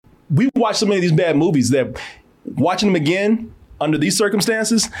we watch so many of these bad movies that watching them again under these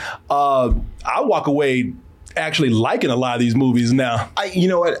circumstances, I walk away actually liking a lot of these movies now. You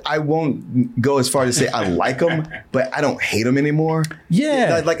know what? I won't go as far to say I like them, but I don't hate them anymore.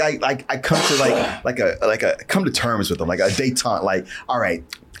 Yeah, like I come to like a come to terms with them, like a détente. Like, all right,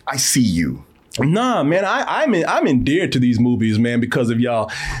 I see you. Nah, man, I'm endeared to these movies, man, because of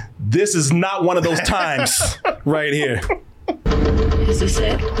y'all. This is not one of those times right here. Is this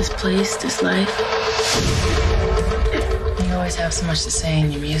it? This place, this life? You always have so much to say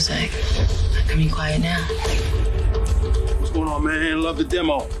in your music. How come you quiet now? What's going on, man? Love the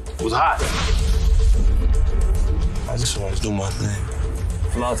demo. It was hot. I just want to do my thing.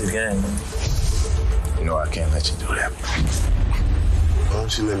 I'm out the game, man. You know I can't let you do that. Why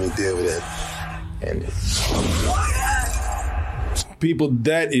don't you let me deal with that? And people,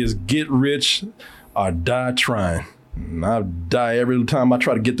 that is get rich or die trying. And I die every time I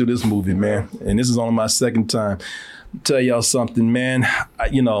try to get through this movie, man. And this is only my second time. Tell y'all something, man.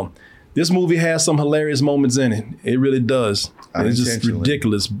 This movie has some hilarious moments in it. It really does. It's just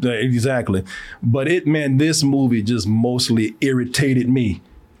ridiculous. Exactly. But this movie just mostly irritated me.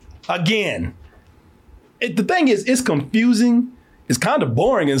 Again, the thing is, it's confusing. It's kind of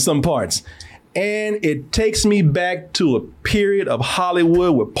boring in some parts. And it takes me back to a period of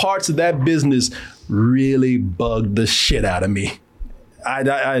Hollywood where parts of that business really bugged the shit out of me.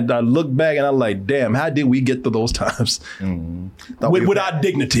 I look back and I'm like, damn, how did we get to those times? With our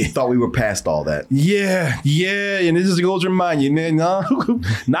dignity? Thought we were past all that. Yeah. And this just goes to remind you, man, no,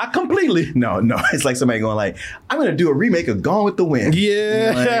 not completely. No. It's like somebody going like, I'm going to do a remake of Gone with the Wind.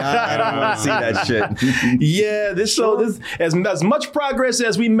 Yeah. Like, I don't want to see that shit. Yeah, this as much progress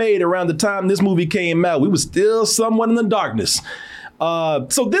as we made around the time this movie came out, we were still somewhat in the darkness.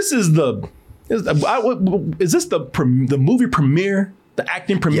 So this is is this the movie premiere? The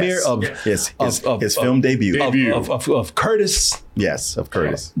acting premiere of his film debut of Curtis. Yes, of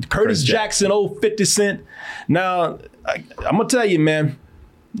Curtis. Curtis Jackson, old 50 Cent. Now, I'm gonna tell you, man,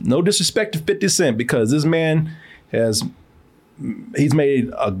 no disrespect to 50 Cent, because this man he's made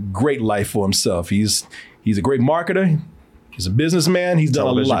a great life for himself. He's a great marketer. He's a businessman. He's done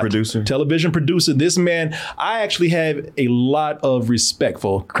a lot. Television producer. This man, I actually have a lot of respect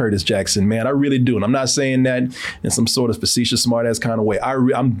for Curtis Jackson, man. I really do. And I'm not saying that in some sort of facetious, smart-ass kind of way.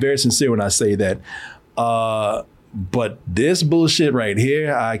 I'm very sincere when I say that. But this bullshit right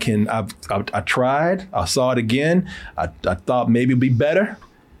here, I tried. I saw it again. I thought maybe it'd be better.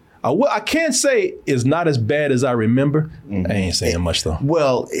 I can't say it's not as bad as I remember. I ain't saying much, though.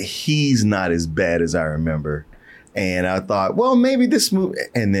 Well, he's not as bad as I remember. And I thought, well, maybe this movie,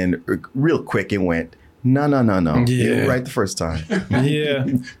 and then real quick it went, no. Yeah. Right the first time. Yeah.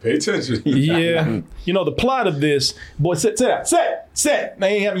 Pay attention. Yeah. The plot of this, boy, sit down. Sit. I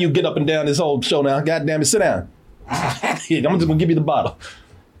ain't having you get up and down this whole show now. God damn it, sit down. I'm just gonna give you the bottle.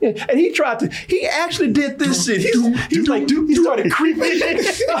 Yeah. And he actually did this shit. He started creeping.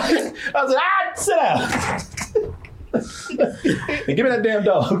 I was like, sit down. And give me that damn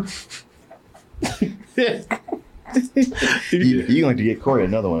dog. You're going to get Corey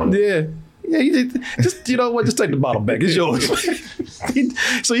another one. Yeah. Just, you know what? Just take the bottle back. It's yours.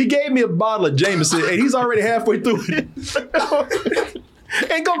 So he gave me a bottle of Jameson, and he's already halfway through it.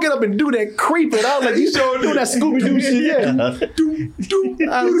 And go get up and do that creeping. I was like, you sure doing that Scooby-Doo shit? Yeah.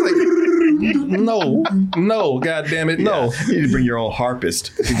 I was like, no, God damn it, no. You need to bring your own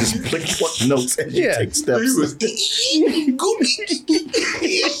harpist. You just pluck notes as you take steps.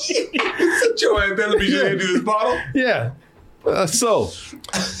 Joanne Bellamy should hand you this bottle. Yeah. So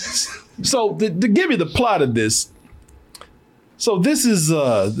to give you the plot of this, so this is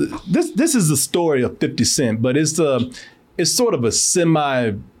this is the story of 50 Cent, but it's sort of a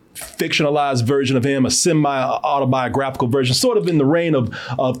semi-fictionalized version of him, a semi-autobiographical version, sort of in the reign of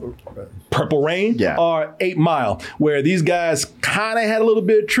Purple Rain or 8 Mile, where these guys kind of had a little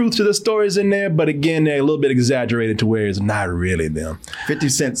bit of truth to the stories in there, but again, they're a little bit exaggerated to where it's not really them. 50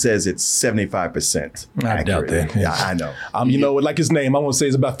 Cent says it's 75% I doubt that. Yeah, I know. Like his name, I won't say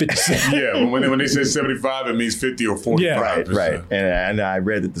it's about 50 Cent. Yeah, when they say 75, it means 50 or 45. Yeah, right. And I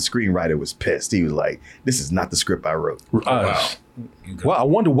read that the screenwriter was pissed. He was like, this is not the script I wrote. Wow. Okay. Well, I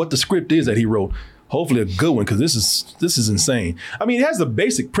wonder what the script is that he wrote. Hopefully a good one, because this is insane. I mean, it has the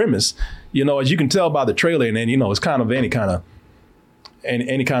basic premise, as you can tell by the trailer, and then it's kind of any kind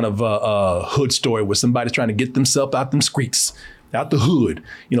of hood story where somebody's trying to get themselves out them streets, out the hood.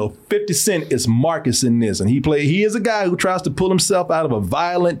 50 Cent is Marcus in this, and he is a guy who tries to pull himself out of a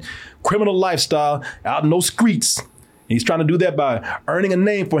violent criminal lifestyle out in those streets. And he's trying to do that by earning a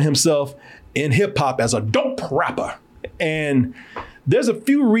name for himself in hip hop as a dope rapper. And there's a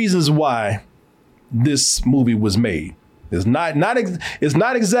few reasons why this movie was made. It's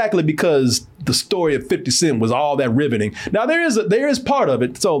not exactly because the story of 50 Cent was all that riveting. Now there is part of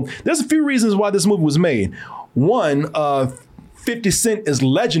it. So there's a few reasons why this movie was made. One, 50 Cent is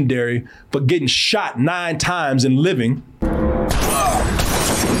legendary for getting shot 9 times and living.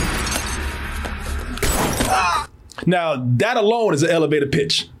 Now that alone is an elevator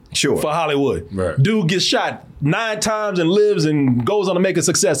pitch. Sure. For Hollywood. Right. Dude gets shot 9 times and lives and goes on to make a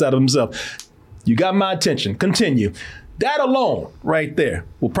success out of himself. You got my attention. Continue. That alone right there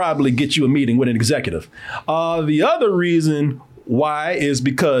will probably get you a meeting with an executive. The other reason why is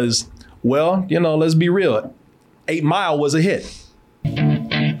because, well, let's be real. 8 Mile was a hit. Look.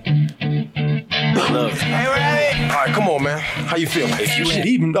 Hey, Riley. All right, come on, man. How you feeling? Shit,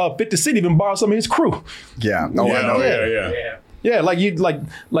 even 50 Cent even borrowed some of his crew. Yeah. Oh, I know. Yeah. Yeah, like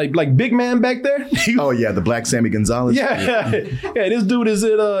big man back there. Oh yeah, the Black Sammy Gonzalez. Yeah. This dude is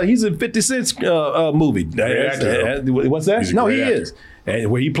he's in 50 Cent's movie. What's that? He's a No, great he actor. is. And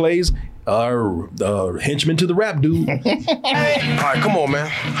where he plays henchman to the rap dude. All right, come on, man.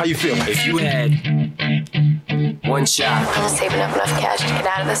 How you feeling? If you had one shot, I'm saving up enough cash to get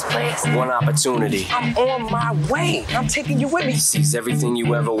out of this place. one opportunity, I'm on my way. I'm taking you with me. seize everything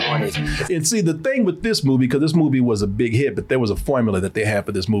you ever wanted. And see, the thing with this movie, because this movie was a big hit, but there was a formula that they had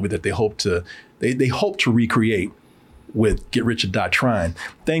for this movie that they hope to recreate with Get Rich or Die Trying.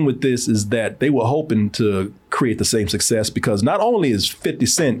 Thing with this is that they were hoping to create the same success because not only is 50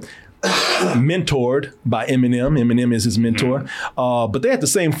 Cent mentored by Eminem is his mentor, but they had the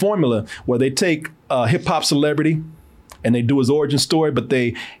same formula where they take a hip hop celebrity and they do his origin story, but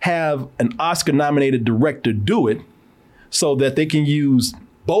they have an Oscar-nominated director do it so that they can use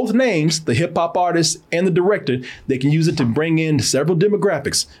both names, the hip hop artist and the director. They can use it to bring in several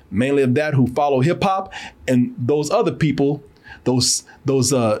demographics, mainly of that who follow hip hop and those other people, those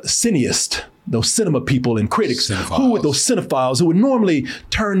cineasts, those cinema people and critics those cinephiles who would normally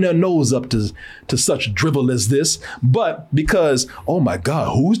turn their nose up to such drivel as this. But because, oh my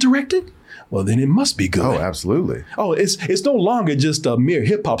God, who's directed? Well, then it must be good. Oh, absolutely. Oh, it's no longer just a mere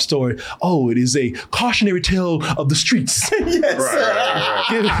hip hop story. Oh, it is a cautionary tale of the streets.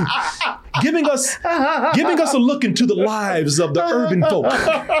 Yes. Giving us a look into the lives of the urban folk.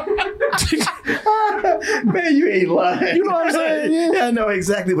 Man, you ain't lying. You know what I'm saying? Yeah, I know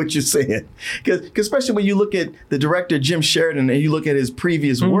exactly what you're saying. Because especially when you look at the director, Jim Sheridan, and you look at his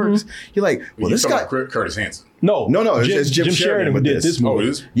previous works, you're like, well, this guy... Curtis Hanson. No, it's Jim Sheridan who with did this movie. Oh, it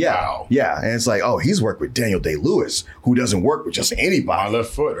is? Yeah, Wow. yeah. And it's like, oh, he's worked with Daniel Day-Lewis, who doesn't work with just anybody. My Left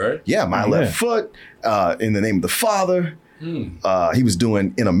Foot, right? Yeah, My Left Foot, In the Name of the Father. He was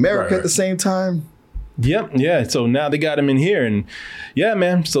doing In America at the same time. Yep, yeah. So now they got him in here, and yeah,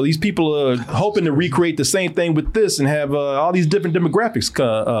 man. So these people are hoping to recreate the same thing with this and have all these different demographics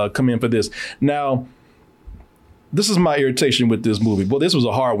come in for this. Now, this is my irritation with this movie. Well, this was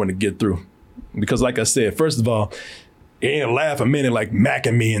a hard one to get through because, like I said, first of all, it ain't laugh a minute like Mac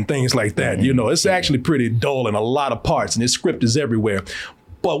and Me and things like that. It's actually pretty dull in a lot of parts, and its script is everywhere.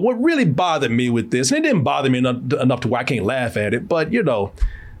 But what really bothered me with this, and it didn't bother me enough to where I can't laugh at it, but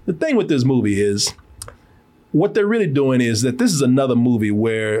the thing with this movie is what they're really doing is that this is another movie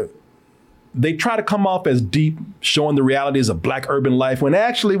where they try to come off as deep, showing the realities of black urban life, when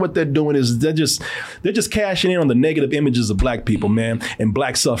actually what they're doing is they're just cashing in on the negative images of black people, man, and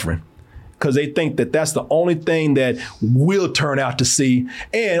black suffering. Because they think that that's the only thing that we'll turn out to see,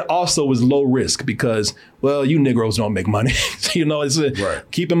 and also is low risk because, well, you Negroes don't make money.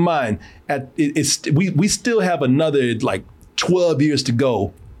 Keep in mind, we still have another like 12 years to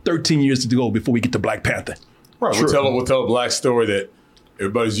go, 13 years to go before we get to Black Panther. Right. We'll tell a black story that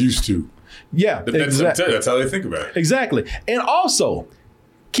everybody's used to. Yeah, That's how they think about it. Exactly. And also,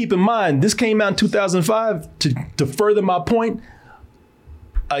 keep in mind, this came out in 2005 to further my point.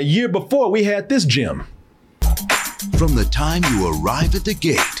 A year before, we had this gem. From the time you arrive at the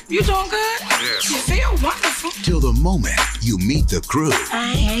gate. You doing good? You feel wonderful. Till the moment you meet the crew.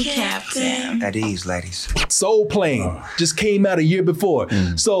 Hey, Captain. At ease, ladies. Soul Plane just came out a year before.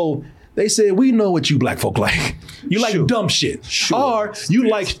 So they said, we know what you black folk like. You like dumb shit. Or you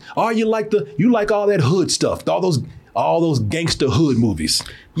like all that hood stuff, all those gangster hood movies.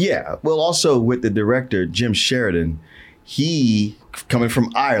 Yeah. Well, also with the director, Jim Sheridan, he, coming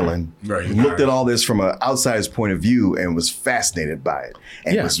from Ireland, looked at all this from an outsider's point of view and was fascinated by it.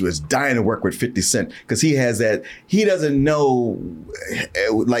 And was dying to work with 50 Cent because he has that, he doesn't know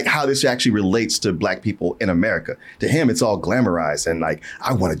like how this actually relates to black people in America. To him, it's all glamorized and like,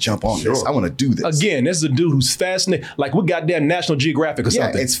 I want to jump on this. I want to do this. Again, this is a dude who's fascinated, like we goddamn National Geographic or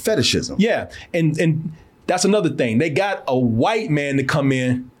something. Yeah, it's fetishism. Yeah, and That's another thing. They got a white man to come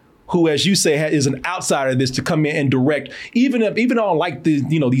in who, as you say, is an outsider of this, to come in and direct, even on like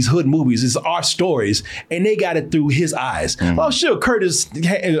these hood movies, it's our stories, and they got it through his eyes. Well, sure, Curtis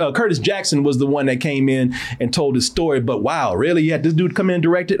Jackson was the one that came in and told his story, but wow, really? You had this dude come in and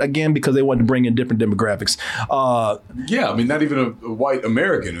direct it again because they wanted to bring in different demographics. Yeah, I mean, not even a white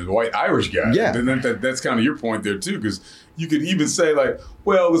American, a white Irish guy. Yeah. That's kind of your point there too, because you could even say like,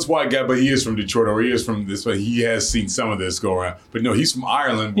 well, this white guy, but he is from Detroit, or he is from this, but he has seen some of this go around. But no, he's from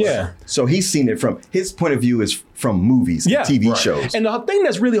Ireland. Yeah. So he's seen it from his point of view is from movies, and TV shows. And the thing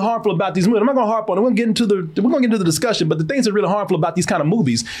that's really harmful about these movies, I'm not going to harp on it. We're going to get into the discussion, but the things that are really harmful about these kind of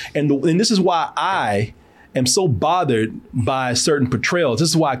movies, and this is why I am so bothered by certain portrayals. This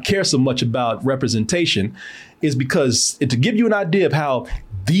is why I care so much about representation, is because to give you an idea of how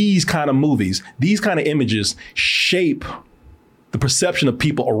these kind of movies, these kind of images shape the perception of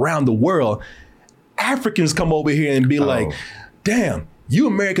people around the world. Africans come over here and be like, damn, you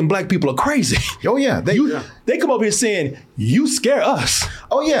American black people are crazy. Oh yeah. They come over here saying, you scare us.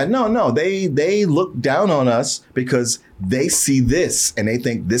 Oh yeah, no. They look down on us because they see this and they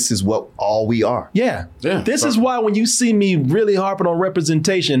think this is what all we are. Yeah. This is why when you see me really harping on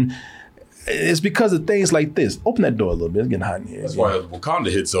representation, it's because of things like this. Open that door a little bit. It's getting hot in here. That's why Wakanda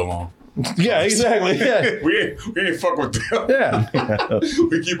hit so long. Yeah, exactly. Yeah. we ain't fuck with them. Yeah.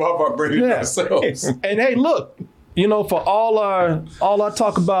 We keep off our brain ourselves. And hey, look, for all our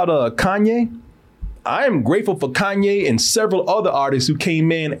talk about Kanye, I am grateful for Kanye and several other artists who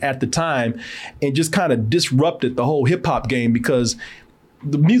came in at the time and just kind of disrupted the whole hip hop game, because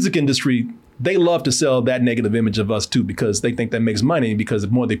the music industry, they love to sell that negative image of us too, because they think that makes money, because the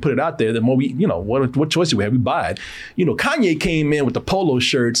more they put it out there, the more we, what choice do we have? We buy it. Kanye came in with the polo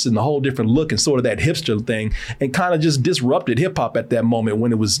shirts and the whole different look and sort of that hipster thing, and kind of just disrupted hip hop at that moment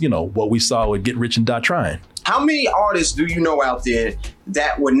when it was, what we saw with Get Rich and Die Trying. How many artists do you know out there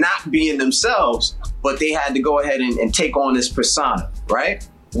that were not being themselves, but they had to go ahead and take on this persona, right?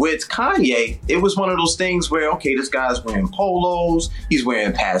 With Kanye, it was one of those things where, okay, this guy's wearing polos, he's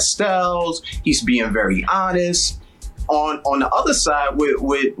wearing pastels, he's being very honest. On the other side,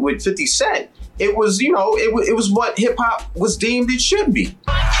 with 50 Cent, it was, it was what hip hop was deemed it should be.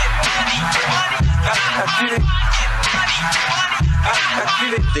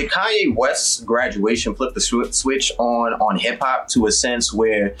 Did Kanye West's graduation flip the switch on hip hop to a sense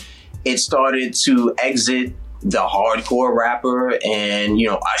where it started to exit the hardcore rapper and,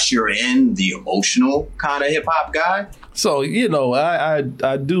 usher in the emotional kind of hip hop guy? So,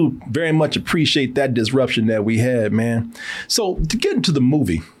 I do very much appreciate that disruption that we had, man. So to get into the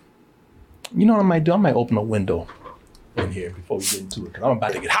movie, what I might do? I might open a window in here before we get into it, because I'm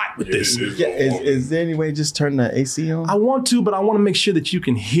about to get hot with this. Yeah, is there any way to just turn the AC on? I want to, but I want to make sure that you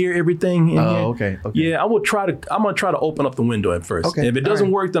can hear everything in here. Okay. Yeah, I'm gonna try to open up the window at first. Okay. If it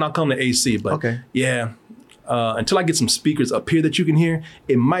doesn't work, then I'll come to AC. But okay. Yeah, until I get some speakers up here that you can hear,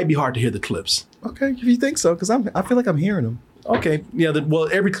 it might be hard to hear the clips. Okay, if you think so, because I feel like I'm hearing them. Okay. Yeah. Well,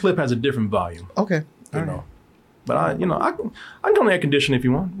 every clip has a different volume. Okay. But I can go on air conditioning if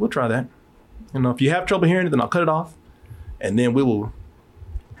you want. We'll try that. If you have trouble hearing it, then I'll cut it off, and then we will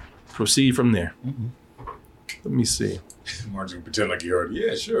proceed from there. Mm-hmm. Let me see. Mark's gonna pretend like you heard.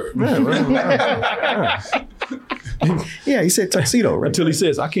 Yeah, sure. Yeah, he said tuxedo, right? Until he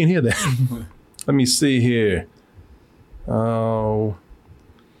says, I can't hear that. Let me see here. Oh,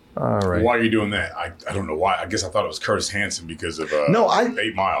 all right. Why are you doing that? I don't know why. I guess I thought it was Curtis Hanson because of 8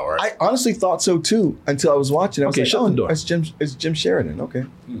 Mile, right? I honestly thought so too until I was watching. I was shut the door. It's Jim Sheridan. Okay.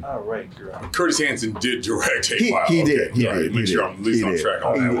 All right, girl. Curtis Hanson did direct 8 Mile. He did. Make sure I'm at least on track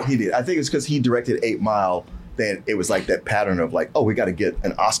on that one. He did. I think it's because he directed 8 Mile. Then it was like that pattern of like, oh, we got to get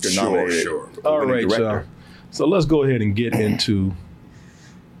an Oscar nominated. Sure. All right, y'all. So let's go ahead and get into.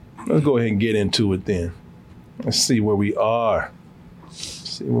 Let's go ahead and get into it then. Let's see where we are.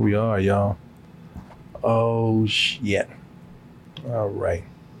 See where we are, y'all. Oh shit! All right.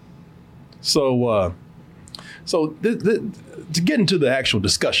 So, to get into the actual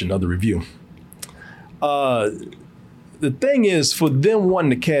discussion of the review, the thing is, for them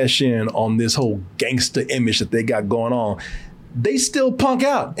wanting to cash in on this whole gangster image that they got going on, they still punk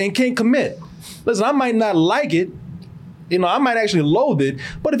out and can't commit. Listen, I might not like it. I might actually loathe it,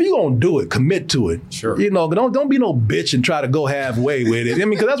 but if you're gonna do it, commit to it. Sure. Don't be no bitch and try to go halfway with it.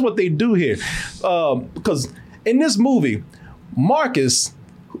 Because that's what they do here. Because in this movie, Marcus,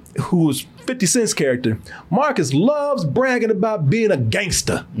 who's 50 Cent's character, Marcus loves bragging about being a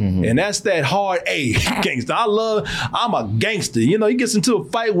gangster. Mm-hmm. And that's that hard A gangster. I'm a gangster. He gets into a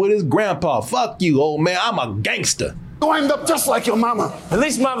fight with his grandpa. Fuck you, old man, I'm a gangster. Go end up just like your mama. At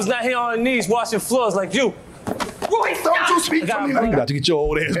least mama's not here on her knees washing floors like you. Roy, don't you speak to me like You that. got to get your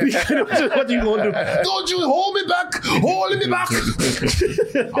old ass beat. What you gonna do? Don't you hold me back. Hold me back.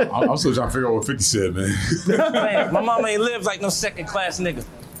 I'm still trying to figure out what 50 said, man. Man, my mama ain't lived like no second-class nigga.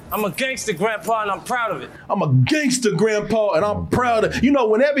 I'm a gangster grandpa and I'm proud of it. I'm a gangster grandpa and I'm proud of. You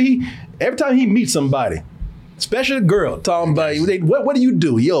know, every time he meets somebody, especially a girl, talking about what do you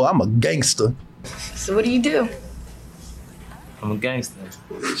do? Yo, I'm a gangster. So what do you do? I'm a gangster.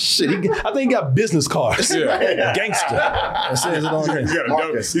 Shit, I think he got business cards. Yeah. Gangster. That says it on there. He's got a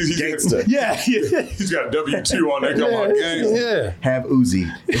Marcus, gangster. Yeah. He's got a W-2 on there. Come on, gangster. Yeah. Have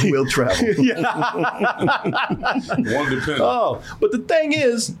Uzi. It will travel. One dependent. Oh, but the thing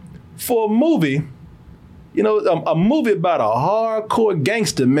is, for a movie, you know, a movie about a hardcore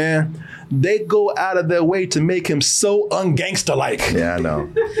gangster, man, they go out of their way to make him so ungangster-like. Yeah, I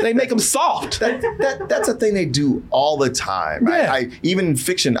know. They make him soft. That's a thing they do all the time. Yeah. Even in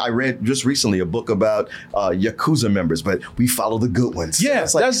fiction, I read just recently a book about Yakuza members, but we follow the good ones. Yeah,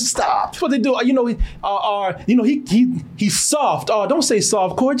 it's like, that's stop. That's what they do. You know, he's soft. Don't say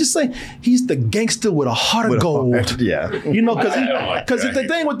soft core. Just say he's the gangster with a heart of gold. Yeah. You know, because the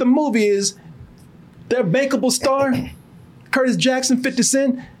thing with the movie is their bankable star, Curtis Jackson, 50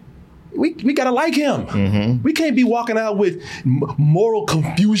 Cent. We gotta like him. Mm-hmm. We can't be walking out with moral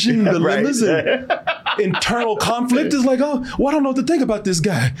confusion, dilemmas, and internal conflict. It's like, oh, well, I don't know what to think about this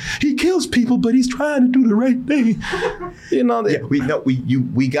guy. He kills people, but he's trying to do the right thing. You know,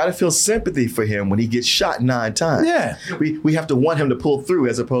 we gotta feel sympathy for him when he gets shot 9 times. Yeah, we have to want him to pull through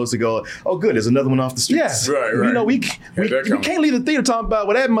as opposed to go, oh, good, there's another one off the streets. Yeah, right. You know, we can't leave the theater talking about,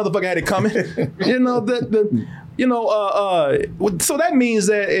 well, that motherfucker had it coming. You know so that means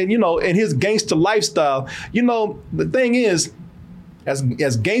that, and you know, in his gangster lifestyle, you know, the thing is, as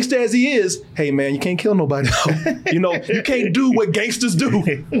gangster as he is, hey man, you can't kill nobody. You know, you can't do what gangsters do.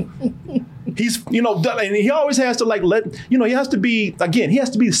 He's, you know, and he always has to he has to be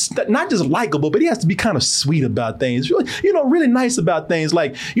not just likable, but he has to be kind of sweet about things. You know, really nice about things.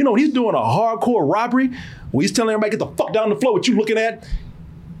 Like, you know, when he's doing a hardcore robbery, where he's telling everybody, get the fuck down the floor, what you looking at?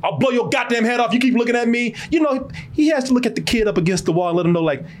 I'll blow your goddamn head off. You keep looking at me. You know, he has to look at the kid up against the wall and let him know,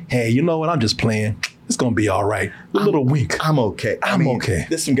 like, hey, you know what? I'm just playing. It's going to be all right. A little wink. I'm okay. I'm okay.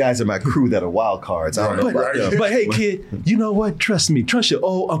 There's some guys in my crew that are wild cards. I don't know about them. But hey, kid, you know what? Trust me. Trust your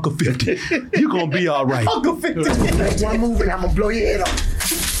old Uncle 50. You're going to be all right. Uncle 50. One move and I'm going to blow your head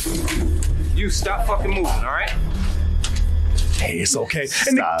off. You stop fucking moving, all right? Hey, it's okay.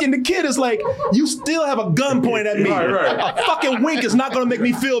 And the kid is like, you still have a gun pointed at me. Right. A fucking wink is not going to make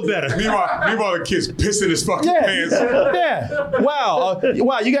me feel better. Meanwhile, the kid's pissing his fucking pants. Yeah. Wow.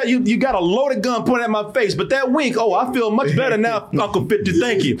 You got a loaded gun pointed at my face, but that wink, I feel much better now, Uncle 50.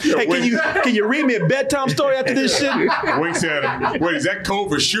 Thank you. Hey, can you read me a bedtime story after this shit? Winks at him. Wait, is that code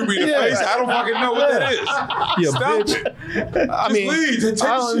for shoot me in the face? I don't fucking know what that is. Yeah, Stop bitch. it. I mean, leave.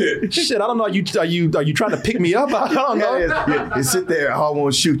 Take shit. I don't know. Are you trying to pick me up? I don't know. You sit there, I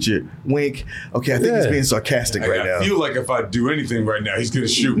won't shoot you. Wink. Okay, I think he's being sarcastic right now. I feel like if I do anything right now, he's gonna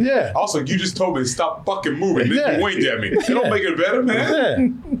shoot. Yeah. Also, you just told me to stop fucking moving. Then Yeah. you winked at me. That don't make it better,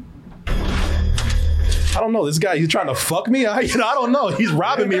 man. Yeah. I don't know. This guy, he's trying to fuck me. I don't know. He's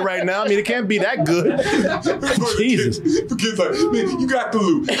robbing me right now. I mean, it can't be that good. Jesus. The kid's like, man, you got the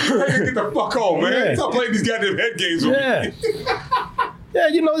loot. I gotta get the fuck home, man. Yeah. Stop playing these goddamn head games with me. Yeah,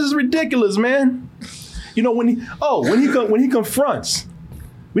 you know, this is ridiculous, man. You know, when he confronts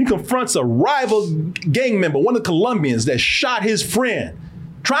a rival gang member, one of the Colombians that shot his friend,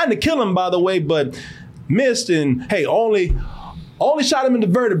 trying to kill him, by the way, but missed, and hey, only shot him in the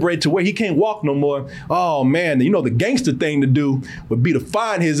vertebrae to where he can't walk no more. Oh man, you know, the gangster thing to do would be to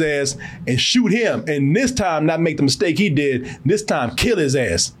find his ass and shoot him, and this time not make the mistake he did. This time kill his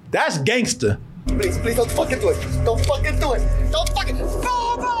ass. That's gangster. Please don't fucking do it. Don't fucking do it. Don't fucking.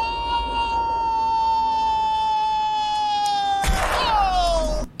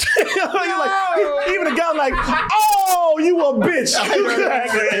 Even a guy like, oh, you a bitch.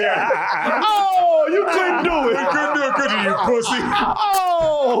 Oh, you couldn't do it. You couldn't do it, could you pussy?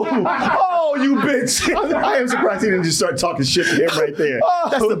 Oh, you bitch. I am surprised he didn't just start talking shit to him right there.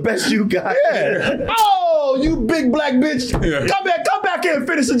 That's the best you got. Yeah. Oh, you big black bitch. Yeah. Come back here and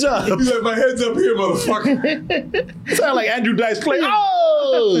finish the job. He's like, my head's up here, motherfucker. Sound like Andrew Dice Clay.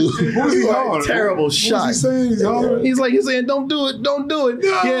 Oh, What was he hollering? Terrible shot. What was he saying? He's hollering. he's saying, don't do it. Don't do it.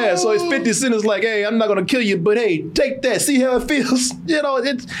 No. Yeah, so it's 50 Cent is like, hey, I'm not going to kill you, but hey, take that. See how it feels? You know,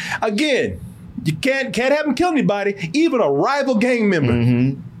 it's, again, you can't have him kill anybody, even a rival gang member.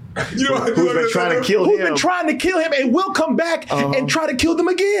 Mm-hmm. You know, who's been trying to kill Who's him. been trying to kill him and will come back and try to kill them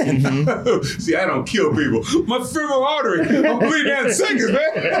again. See, I don't kill people. My femoral artery. I'm bleeding down in seconds,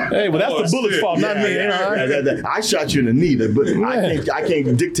 man. Hey, well, that's the bullet's fault, not me. I shot you in the knee, but I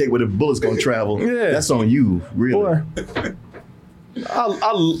can't dictate where the bullet's gonna travel. Yeah. That's on you, really. Boy. I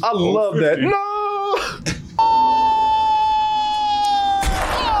love that. No.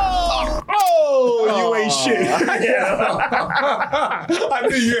 Oh, you ain't shit. I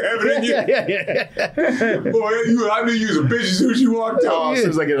knew you had it in you. Boy, I knew you was a bitch as soon as you walked out. As soon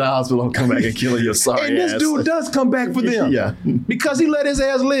as I get to the hospital, I'll come back and kill your sorry And this ass. dude does come back for them. Yeah. Because he let his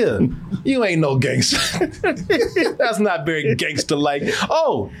ass live. You ain't no gangster. That's not very gangster-like.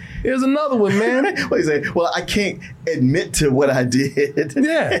 Oh, here's another one, man. What he say? Well, I can't admit to what I did.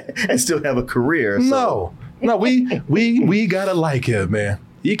 Yeah. And still have a career. So. No, we gotta like him, man.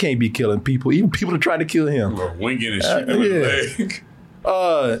 He can't be killing people. Even people are trying to kill him. Or winking and shooting him in the leg.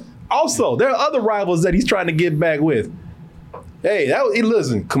 Also, there are other rivals that he's trying to get back with. Hey,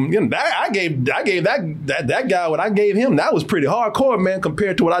 listen. I gave that guy what I gave him. That was pretty hardcore, man,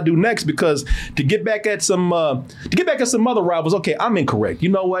 compared to what I do next. Because to get back at some other rivals, okay, I'm incorrect. You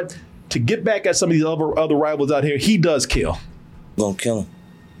know what? To get back at some of these other rivals out here, he does kill. Gonna kill him.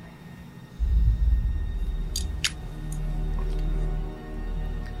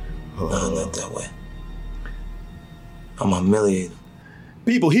 No, not that way. I'm gonna humiliate him.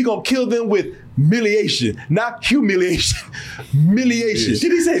 People, he gonna kill them with humiliation, not humiliation. Humiliation.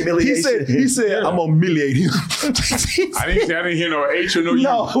 Did he say humiliation? He said, I'm gonna humiliate him. I didn't hear no H or no U.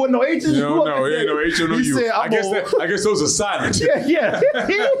 No, well, no H. No, it ain't no H or no He U. said, I guess those are silent. Yeah.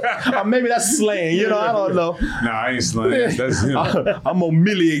 Or maybe that's slang. You know, I don't know. Nah, I ain't slang. That's him. I'm gonna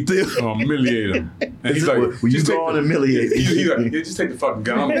humiliate them. I'm gonna humiliate him. And he's like, will you go on and humiliate me? He's like, yeah, just take the fucking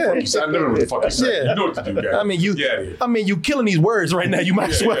gun. I'm gonna fuck you. I never know what the fuck you said. Yeah. You know what to do, guys. I mean, you killing these words right now. You might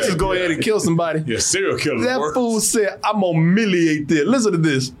as well just go ahead and kill somebody. Yeah, serial killer. That fool said, I'm gonna humiliate them. Listen to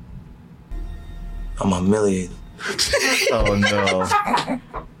this. I'm gonna humiliate him. Oh no.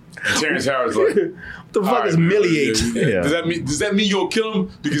 And Terrence Howard's like, what the fuck is humiliate? Yeah. Does that mean you'll kill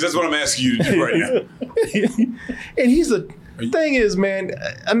him? Because that's what I'm asking you to do right now. And thing is, man,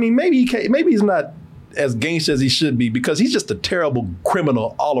 I mean, maybe he's not as gangster as he should be because he's just a terrible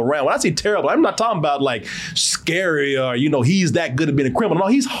criminal all around. When I say terrible, I'm not talking about like scary or, he's that good at being a criminal. No,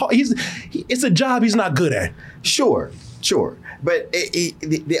 it's a job he's not good at. Sure. But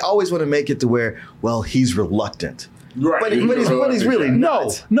they always want to make it to where, well, he's reluctant. Right. But he's really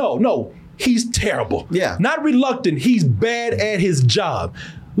not. No. He's terrible. Yeah. Not reluctant. He's bad at his job.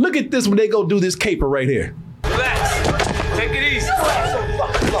 Look at this when they go do this caper right here. Relax. Take it easy.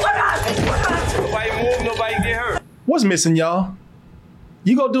 Nobody move, nobody get hurt. What's missing, y'all?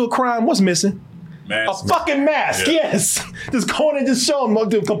 You go do a crime, what's missing? Mask. A fucking mask, yes. Just go in and just show him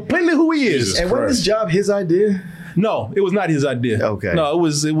completely who he is. And wasn't this job his idea? No, it was not his idea. Okay. No,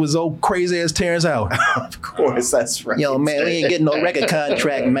 it was old crazy ass Terrence Howard. Of course, that's right. Yo, man, we ain't getting no record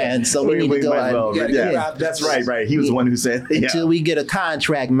contract, man. So we need to go out. That's right. He was the one who said, until we get a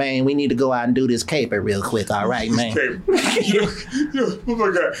contract, man, we need to go out and do this caper real quick. All right, man. Oh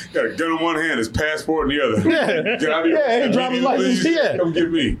my God, got a gun in one hand, his passport in the other. Yeah, driver's license. Yeah. Come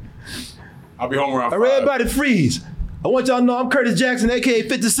get me. I'll be home around 5. Everybody freeze. I want y'all to know I'm Curtis Jackson, a.k.a.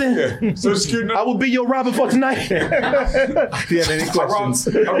 50 Cent. Yeah. Social Security I will be your robber for tonight. If you have any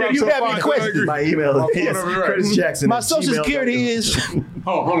questions, my email is Curtis Jackson. My Social Security is.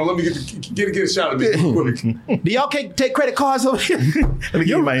 Hold on, let me get a shot of it real quick. Do y'all take credit cards over here? Let me give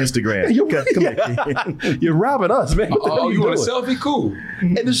you my Instagram. Come back. You're robbing us, man. Oh, you want a selfie? Cool.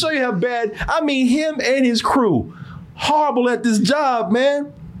 And to show you how bad, I mean, him and his crew, horrible at this job,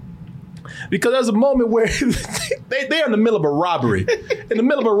 man. Because there's a moment where they're in the middle of a robbery.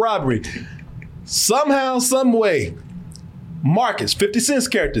 Somehow, some way, Marcus, 50 Cent's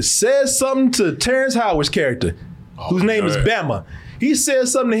character, says something to Terrence Howard's character, whose name is Bama. He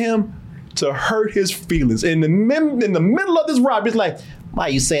says something to him to hurt his feelings. In the middle of this robbery, it's like, why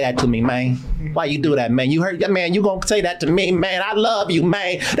you say that to me, man? Why you do that, man? You hurt, man, you gonna say that to me, man? I love you,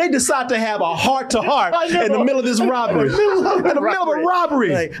 man. They decide to have a heart-to-heart in the middle of this robbery. In the middle of a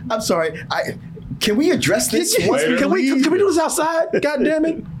robbery. Like, I'm sorry, can we address this? Can we do this outside? God damn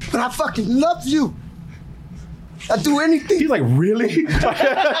it. But I fucking love you. I do anything. He's like, really? He's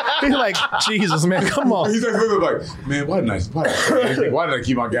like, Jesus, man, come on. He's like, man, why did I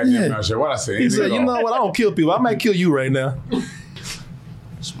keep my goddamn mouth shut? Why did I say anything? He said, you know what? I don't kill people. I might kill you right now.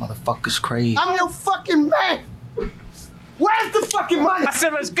 This motherfucker's crazy. I'm your fucking man. Where's the fucking money? I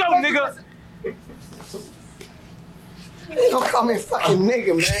said, let's go, nigga. Don't call me a fucking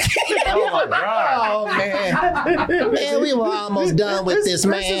nigga, man. Oh my God. Oh man, man, we were almost done with this,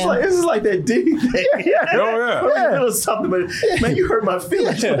 man. This is like that Diddy thing. Oh yeah. It was something, but man, you hurt my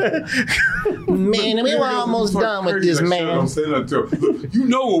feelings. Man, we were almost done with this, man. Look, you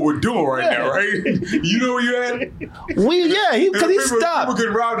know what we're doing right now, right? You know where you're at? Because he stopped. People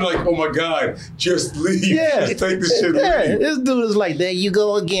get around like, oh my God, just leave. Yeah. Just take this shit and Yeah, leave. this dude is like, there you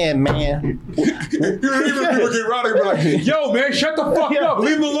go again, man. Even people get around and be like, yo, man, shut the fuck up.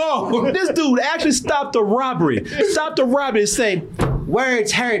 Leave him alone. This dude actually stopped the robbery. Stopped the robbery and say,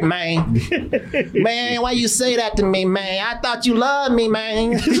 words hurt, man. Man, why you say that to me, man? I thought you loved me,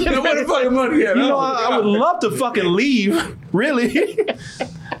 man. You know what the fucking money at? You know, I would love to fucking leave, really.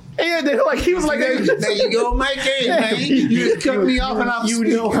 And then, like, he was like, there you go, Mike. Hey, man. You just cut me off and I'm You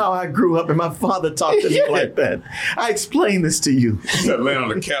know how I grew up and my father talked to me like that. I explained this to you. Laying on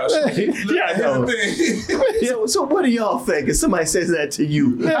the couch. Yeah, I know. So what do y'all think if somebody says that to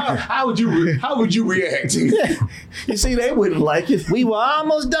you? How would you react? You see, they wouldn't like it. We were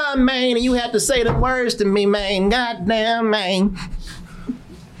almost done, man, and you had to say the words to me, man. Goddamn, man.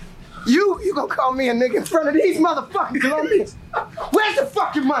 You gonna call me a nigga in front of these motherfucking Colombians? Where's the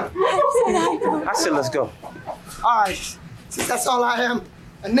fucking money? I said, let's go. All right, since that's all I am,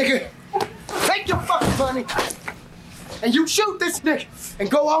 a nigga, take your fucking money and you shoot this nigga and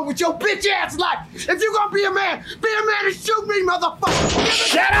go on with your bitch ass life. If you gonna be a man and shoot me, motherfucker.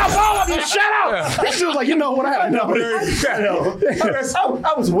 shut up, all of you, shut up. This dude was like, you know what, I know.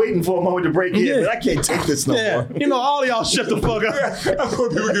 I was waiting for a moment to break in, but I can't take this no more. You know, all of y'all shut the fuck up. That's when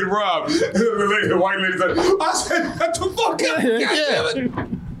people get robbed. The white lady's like, I said, shut the fuck up. God damn it.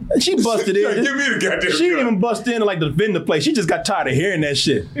 She busted in. Yeah, give me the goddamn She didn't gun. even bust in to like defend the place. She just got tired of hearing that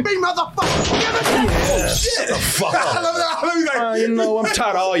shit. Me, motherfucker. Give it to me. Shit. The fuck up. I love like, You know, I'm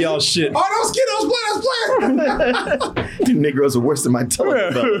tired of all y'all shit. oh, those kiddos, You Negroes are worse than my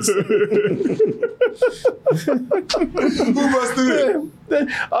Teletubbies. Who busted in?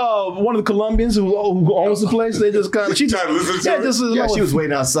 One of the Colombians who owns the place, they just kind of, she tried to listen to her? Yeah, she was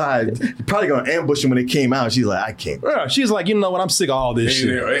waiting outside, probably gonna ambush him when it came out. She's like, I can't. Yeah, she's like, you know what, I'm sick of all this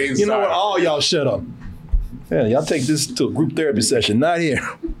shit. You know what, all y'all shut up. Yeah, y'all take this to a group therapy session, not here.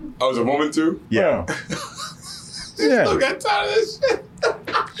 I was a woman too? Yeah. Yeah. Still got tired of this shit.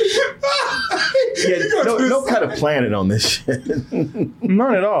 Yeah, no kind of planning on this shit.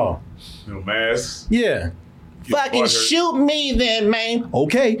 None at all. No masks. Yeah. Fucking shoot me then, man.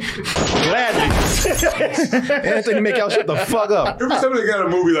 Okay. Gladly. Anything to make y'all shut the fuck up. Every time they got a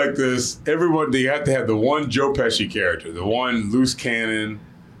movie like this, everyone, they have to have the one Joe Pesci character, the one loose cannon.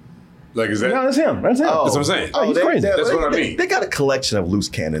 Like, is that? No, that's him. That's him. That's what I'm saying. Oh, he's crazy. That's what I mean. They got a collection of loose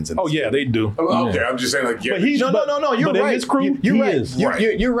cannons. Oh, yeah, they do. Okay, Yeah. I'm just saying, like, yeah. But he's, No, you're but right. in his crew, you're he right. is.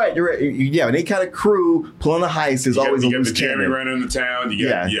 You're right. Yeah, and any kind of crew pulling a heist is always a you got loose the Jeremy cannon. running into town. You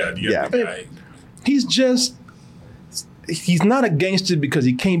got, you got the guy. He's just, he's not a gangster because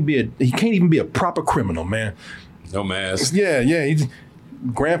he can't even be a proper criminal, man. No mask. Yeah.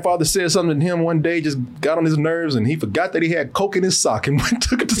 Grandfather said something to him one day, just got on his nerves, and he forgot that he had coke in his sock and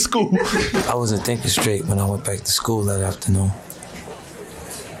took it to school. I wasn't thinking straight when I went back to school that afternoon.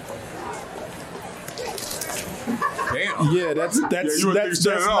 Damn. Yeah, that's not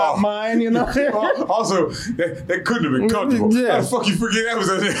not mine, you know. Also, that couldn't have been comfortable. Yeah. How the fuck you forget that was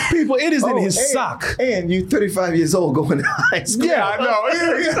in there? People, it is in his sock. And you 35 years old going to high school. Yeah, I know.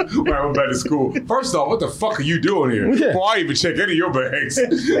 Yeah. When I went back to school. First off, what the fuck are you doing here? Yeah. Before I even check any of your bags.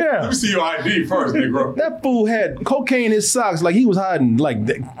 Yeah. Let me see your ID first, Negro. That fool had cocaine in his socks, like he was hiding like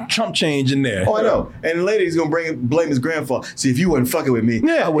chump change in there. Oh, I know. And later he's gonna blame his grandfather. See, if you wasn't fucking with me,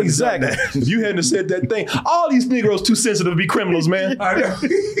 Yeah, I wouldn't have done exactly. that. You hadn't said that thing. All these Negroes too sensitive to be criminals, man. I know. Man,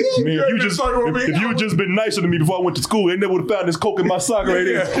 if you had just been nicer to me before I went to school, they never would have found this coke in my sock right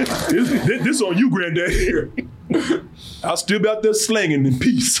there. This on you, granddad. I'll still be out there slanging in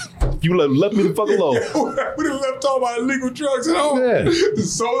peace. You would have left me the fuck alone. We done left all my illegal drugs at home. Yeah.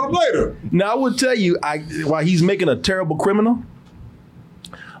 Sold them later. Now I would tell you, while he's making a terrible criminal,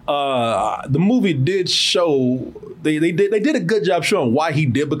 the movie did show they did a good job showing why he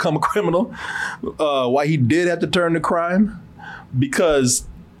did become a criminal, why he did have to turn to crime, because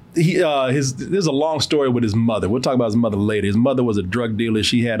there's a long story with his mother. We'll talk about his mother later. His mother was a drug dealer.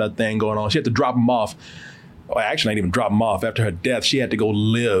 She had a thing going on. She had to drop him off. Well, actually, I didn't even drop him off. After her death, she had to go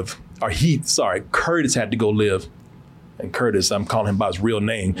live. Curtis had to go live. And Curtis, I'm calling him by his real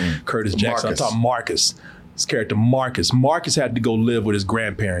name, Curtis Jackson. I'm talking Marcus. His character Marcus. Marcus had to go live with his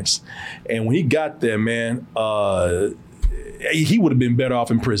grandparents. And when he got there, man, he would have been better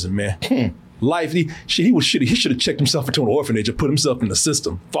off in prison, man. life. He should have checked himself into an orphanage or put himself in the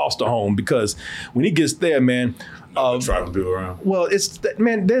system, foster home, because when he gets there, man. Driving people around. Well,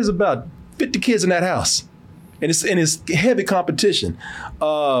 there's about 50 kids in that house, and it's heavy competition.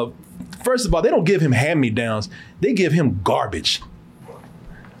 First of all, they don't give him hand-me-downs. They give him garbage.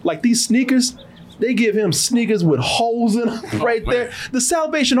 Like these sneakers, they give him sneakers with holes in them right there. The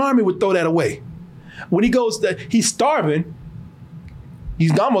Salvation Army would throw that away. When he goes, he's starving.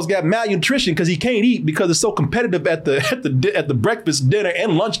 He's almost got malnutrition because he can't eat because it's so competitive at the breakfast, dinner,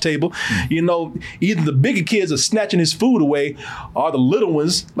 and lunch table. You know, either the bigger kids are snatching his food away, or the little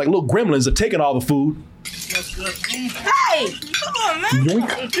ones, like little gremlins, are taking all the food. Hey, come on, man.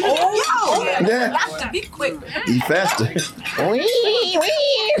 Yoink. Oh, Yeah. you have to be quick. Eat faster. It's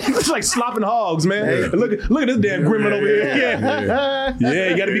like slopping hogs, man. Hey. Look at this damn gremlin over here. Yeah,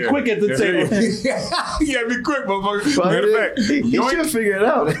 you got to be quick at the table. You got to be quick, motherfucker. Matter of fact, he should figure it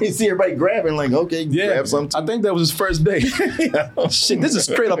out. You see everybody grabbing, like, okay, grab something. I think that was his first day. Shit, this is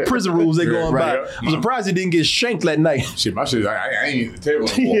straight up prison rules they going by. I'm surprised he didn't get shanked that night. Shit, my shit, I ain't eating the table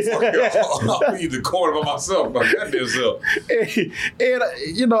no more. I'll eat the corner by myself, my goddamn self. And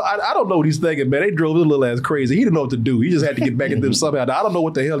you know, I don't know what he's thinking, man. They drove his little ass crazy. He didn't know what to do. He just had to get back at them somehow. Now, I don't know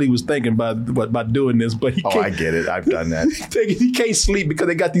what the hell he was thinking by doing this, but he can't. I get it. I've done that. He can't sleep because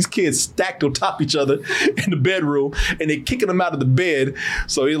they got these kids stacked on top of each other in the bedroom, and they're kicking him out of the bed.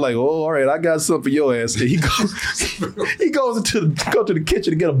 So he's like, "Oh, all right, I got something for your ass." And he goes to the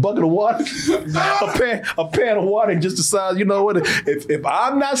kitchen to get a bucket of water, a pan of water, and just decides, you know what? If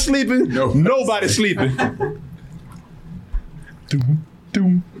I'm not sleeping, nobody's sleeping. Doom,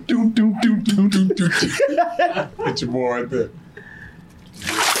 doom, doom, doom, doom, doom, doom, doom. Get your boy right there.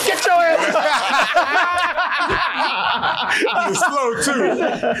 Get your ass! He's slow too.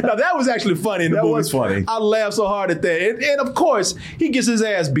 Now that was actually funny in the movie. That was funny. I laughed so hard at that. And of course, he gets his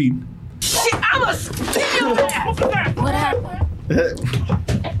ass beat. Shit, I'm a steal that. What happened?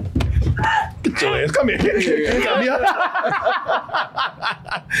 Get your ass. Come here. Come here.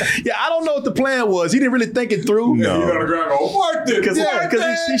 Yeah, I don't know what the plan was. He didn't really think it through. No. You gotta grab a work it. Because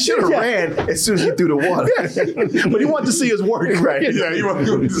he should have ran as soon as he threw the water. But he wanted to see his work. Right. Yeah, he wanted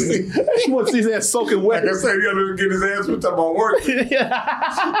to see. He wanted to see his ass soaking wet. Like I said, he got to get his ass with talking about work. But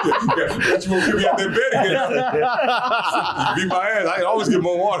you won't get me out that bed again. Beat my ass. I can always get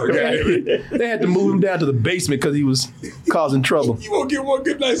more water. They had to move him down to the basement because he was causing trouble. You won't get one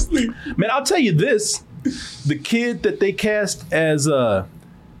good night's sleep. Man, I'll tell you this: the kid that they cast as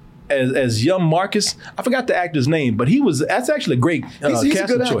young Marcus, I forgot the actor's name, but that's actually a great he's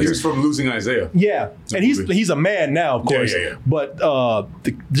casting choice. He was from Losing Isaiah. Yeah, and he's a man now, of course. Yeah. But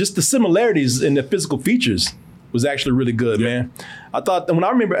just the similarities in the physical features was actually really good, man. I thought I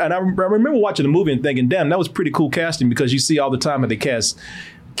remember watching the movie and thinking, damn, that was pretty cool casting, because you see all the time that they cast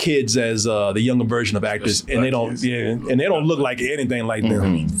kids as the younger version of actors, and they don't look like anything like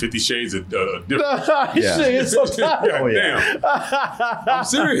them. 50 Shades of different. Shit, sometimes. Damn. I'm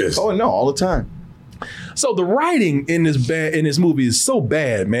serious. Oh no, all the time. So the writing in this movie is so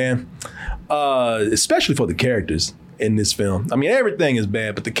bad, man. Especially for the characters in this film. I mean, everything is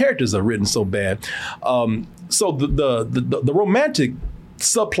bad, but the characters are written so bad. So the romantic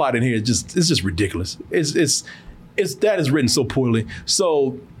subplot in here is just ridiculous. That is written so poorly.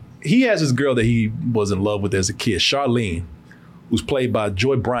 So he has this girl that he was in love with as a kid, Charlene, who's played by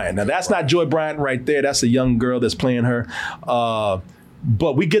Joy Bryant. Now that's not Joy Bryant right there. That's a young girl that's playing her.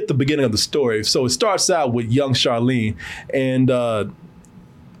 But we get the beginning of the story. So it starts out with young Charlene, and her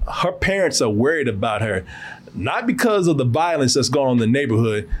parents are worried about her, not because of the violence that's going on in the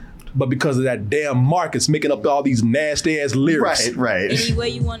neighborhood, but because of that damn Marcus making up all these nasty ass lyrics. Right. Anywhere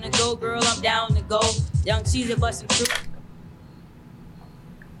you wanna go, girl, I'm down to go. Young Caesar busting through.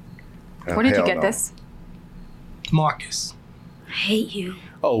 Where did you get this? Marcus. I hate you.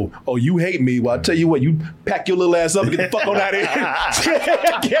 Oh, you hate me. Well, I'll tell you what, you pack your little ass up and get the fuck on out of here.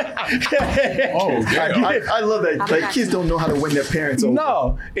 I love that. Like, kids don't know how to win their parents over.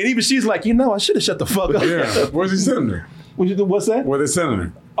 No. And even she's like, I should have shut the fuck up. Yeah. Where's he sending her? What's that? Where they sending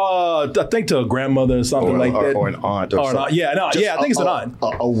her? I think to a grandmother or something like that. Or an aunt or something. I think it's an aunt.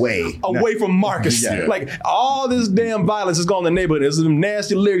 Away from Marcus. Yeah. Like, all this damn violence is going on in the neighborhood. There's some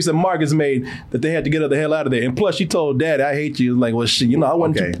nasty lyrics that Marcus made that they had to get her the hell out of there. And plus, she told Dad, I hate you. Like, well, shit, I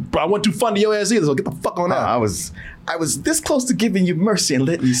wasn't too fun to your ass either, so get the fuck on out. I was this close to giving you mercy and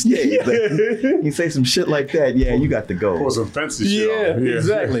letting you stay. Like, you say some shit like that, you got to go. Pour some fancy shit on. Yeah,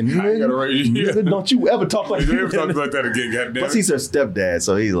 exactly. Don't you ever talk like that. You ever talk like that again, goddamn. Plus, he's her stepdad,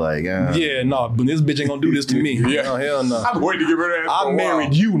 so he's like, but this bitch ain't gonna do this to me. Yeah. No, hell no. I'm waiting to get rid of that. I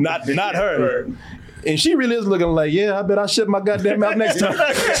married you, not her. Right. And she really is looking like, yeah, I bet I shut my goddamn mouth next time.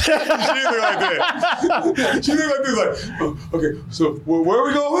 She look like that. She look like this, like, oh, okay, so where are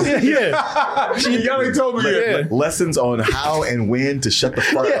we going? Yeah. Y'all ain't told me yet. Lessons on how and when to shut the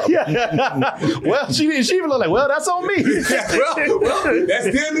fuck up. Well, she even look like, well, that's on me. well, that's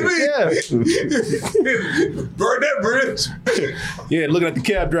the end of me. Burn that bridge. Yeah, looking at the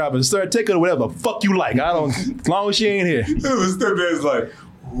cab driver, start taking whatever the fuck you like. I don't, as long as she ain't here. The stepdad's like,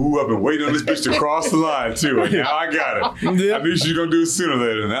 ooh, I've been waiting on this bitch to cross the line too, and now I got it. Yep. I knew she was gonna do it sooner or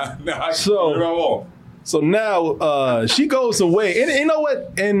later. Now I can do what I want. So now she goes away, and you know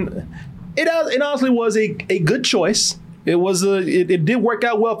what? And it honestly was a good choice. It was it did work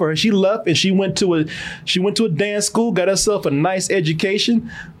out well for her. She left and she went to a dance school, got herself a nice education.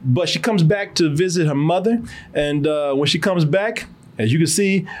 But she comes back to visit her mother, and when she comes back, as you can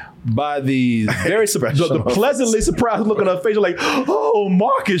see by the very the pleasantly surprised look on her face, you're like, oh,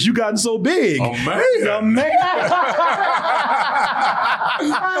 Marcus, you gotten so big. Oh man,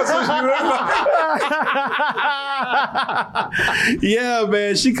 That's what she looked like. Yeah,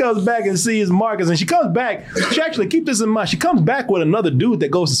 man. She comes back and sees Marcus, and she comes back. She actually, keep this in mind, she comes back with another dude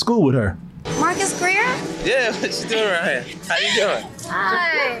that goes to school with her. Marcus Greer? Yeah, what you doing right here? How you doing?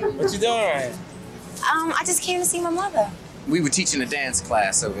 Hi. What you doing right here? I just came to see my mother. We were teaching a dance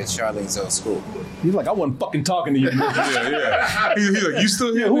class over at Charlene's old school. He's like, I wasn't fucking talking to you. Yeah. He's like, you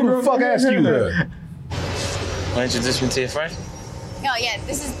still here? Who the fuck asked you that? Want to introduce me to your friend? Oh, yeah,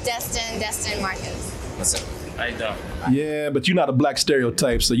 this is Destin Marcus. What's up? How you doing? Yeah, but you're not a black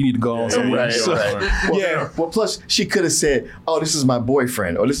stereotype, so you need to go on somewhere. Right, So, Well, yeah. Well, plus she could have said, "Oh, this is my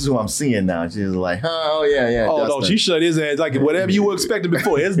boyfriend," or "This is who I'm seeing now." She was like, "Oh yeah." Oh no, Dustin." she shut his ass like whatever you were expecting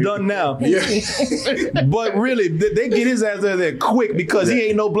before. It's done now. But really, they get his ass out of there quick because he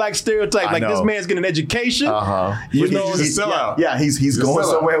ain't no black stereotype. I Like this know. man's getting an education. You know, He's a sellout. Yeah, he's going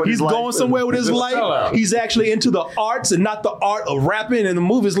somewhere with he's his life. going somewhere with his He's a life. sellout. He's actually into the arts and not the art of rapping. And the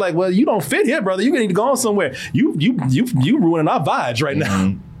movie's like, well, you don't fit here, brother. You need to go on somewhere. You ruining our vibes right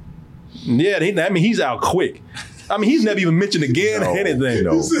now. Yeah, he's out quick. I mean, he's never even mentioned again or anything.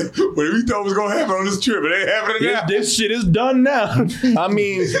 No. Whatever you thought was gonna happen on this trip, it ain't happening now. This shit is done now. I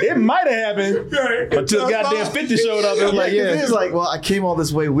mean, it might have happened until goddamn 50 showed up. It was like, yeah. It's like, well, I came all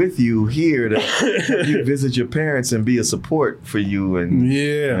this way with you here to have you visit your parents and be a support for you. And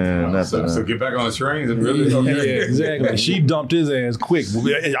So get back on the trains and really. Yeah, exactly. She dumped his ass quick.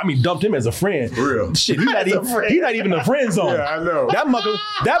 I mean, dumped him as a friend. For real. Shit, he's not even the friend zone. Yeah, I know. That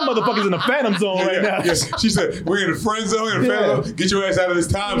motherfucker's in the phantom zone right now. Yeah. She said, we're in the friend zone, in the family zone. Get your ass out of this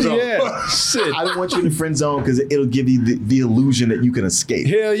time zone. Yeah, shit. I don't want you in the friend zone because it'll give you the illusion that you can escape.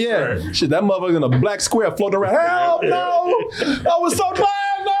 Hell yeah. Right. Shit, that motherfucker's in a black square floating around. Hell no! I was so glad,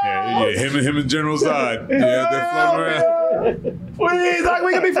 no! Yeah, him and General Zod. Yeah, they're floating around. Please, like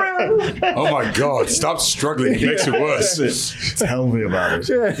we can be friends. Oh my God, stop struggling. It makes it worse. Tell me about it.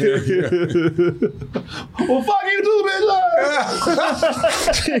 Well, fuck you too, bitch.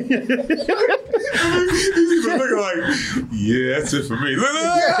 He's even looking like, yeah, that's it for me.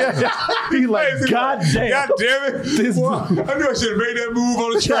 He's like, God damn. God damn it. Boy, I knew I should have made that move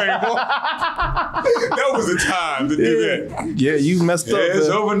on the train, boy. That was the time to do that. Yeah, you messed up. It's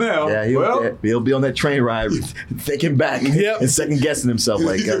over now. Yeah, he'll be on that train ride thinking back and second guessing himself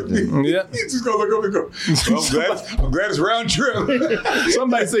like, God damn. Yeah. He's just gonna look up and go, well, I'm glad it's round trip.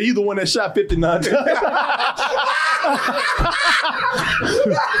 Somebody say he's the one that shot 59 times.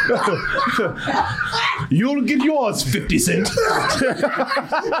 You'll get yours, 50 Cent. I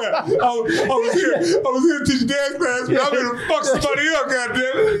was here to teach dance class, but I'm gonna fuck somebody up,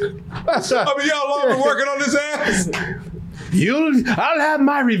 goddammit. I mean, y'all long been working on this ass. I'll have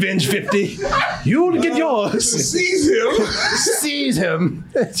my revenge, 50. You'll get yours. Seize him. Seize him.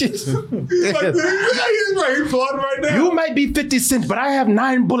 He's right. He's plotting right now. You might be 50 Cent, but I have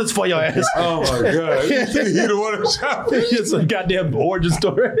 9 bullets for your ass. Oh my God. He the one who shot me. It's a goddamn origin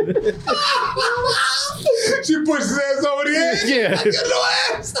story. She pushed his ass over the edge. Yeah. I got no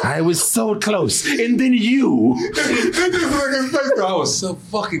ass. I was so close. And then you. I was so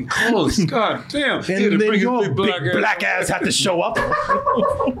fucking close. God damn. And then your big black ass had to show up.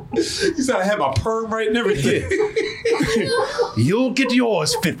 He said I had my perm right and everything. You'll get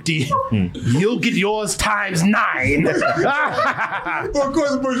yours, 50. You'll get yours times 9. Well, of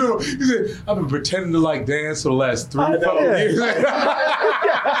course, he said, I've been pretending to like dance for the last 3 to 5 years.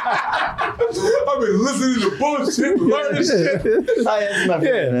 I've been listening to bullshit, learning shit.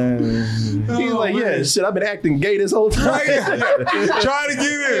 He's like, yeah, shit, I've been acting gay this whole time. Trying to get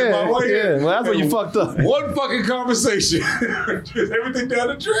in. My wife. Yeah, well, that's where you fucked up. One fucking conversation. Just everything down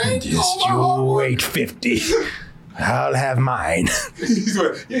the drain. Just you wait, 50. I'll have mine. He's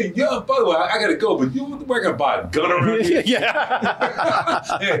like, yeah, by the way, I gotta go, but you we're gonna buy a gun around here.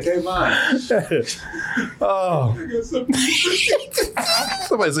 Yeah, take mine. Oh.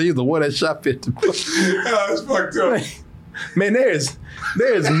 Somebody said he's the one that shot 50. It's fucked up. Man, there's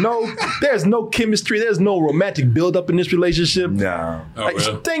no chemistry. There's no romantic buildup in this relationship. No. Like,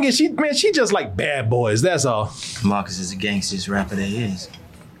 the thing is, she just like bad boys. That's all. Marcus is the gangster's rapper that he is.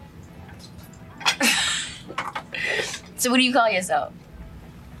 So what do you call yourself?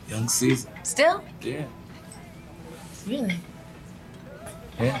 Young Caesar. Still? Yeah. Really?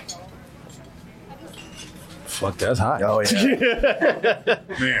 Yeah. Fuck, that's hot. Oh, yeah.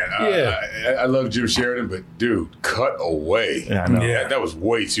 Man, I love Jim Sheridan, but dude, cut away. Yeah, I know. Yeah, that was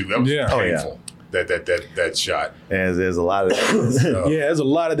way too. That was painful. That shot. There's a lot of that. Yeah, there's a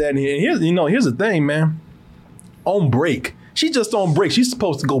lot of that in here. And here's the thing, man. On break. She's just on break. She's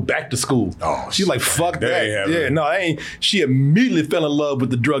supposed to go back to school. Oh, she's like, fuck that that. ain't Yeah, no, I ain't. She immediately fell in love with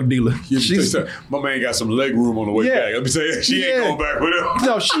the drug dealer. My man got some leg room on the way back. Let me tell you, she ain't going back with him.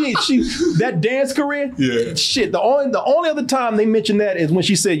 No, she ain't. That dance career. Yeah. Shit. The only other time they mentioned that is when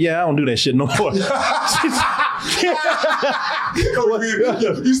she said, "Yeah, I don't do that shit no more." You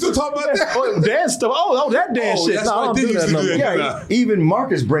still talking about that? Oh, dance stuff. Oh, that dance shit. That's No, I don't do that no more. Yeah, even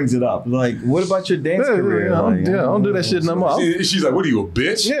Marcus brings it up. Like, what about your dance career? I don't do that shit no more. She's like, what are you, a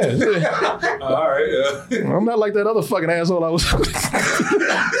bitch? Yeah. All right. I'm not like that other fucking asshole I was.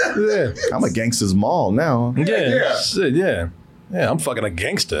 Yeah. I'm a gangster's mall now. Yeah. Shit, yeah. Yeah, I'm fucking a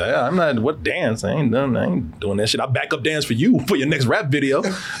gangster. Yeah, I'm not, what dance? I ain't doing that shit. I'll back up dance for you for your next rap video.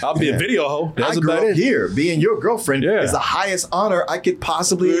 I'll be a video hoe. That's I grew about up it. Here. Being your girlfriend is the highest honor I could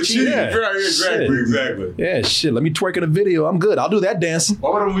possibly achieve. Yeah. Exactly. Yeah, shit. Let me twerk in a video. I'm good. I'll do that dancing.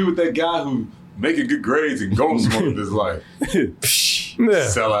 Why would I be with that guy who making good grades and going somewhere with his life?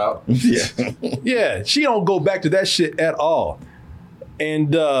 Sell out. Yeah. Yeah, she don't go back to that shit at all.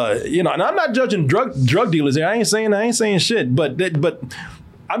 And and I'm not judging drug dealers here. I ain't saying shit, but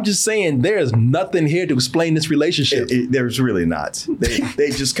I'm just saying there's nothing here to explain this relationship. There's really not. They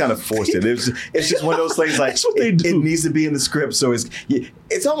just kind of forced it. It's just one of those things like it needs to be in the script. So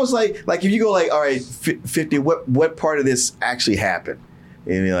it's almost like if you go like, all right, 50, what part of this actually happened?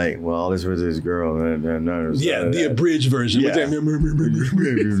 And you're like, well, this was this girl. Yeah, the abridged version. Yeah.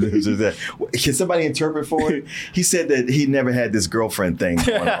 Can somebody interpret for it? He said that he never had this girlfriend thing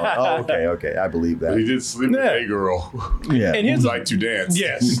going on. Oh, okay. I believe that. But he did sleep with a girl. Yeah. And who liked to dance.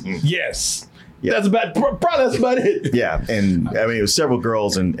 Yes. Yeah. That's about it. Yeah, and I mean, it was several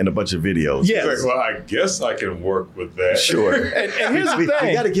girls and a bunch of videos. Yes. Like, well, I guess I can work with that. Sure. And here's the thing.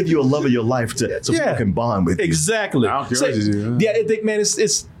 We got to give you a love of your life so people can bond with you. Exactly. I don't care what you do. Yeah, man,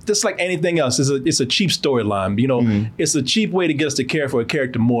 it's just like anything else. It's a cheap storyline. It's a cheap way to get us to care for a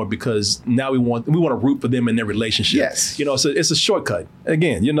character more because now we want to root for them in their relationship. Yes. So it's a shortcut.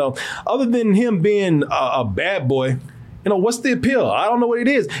 Again, other than him being a bad boy, what's the appeal? I don't know what it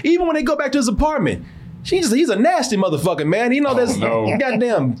is. Even when they go back to his apartment, he's a nasty motherfucker, man. There's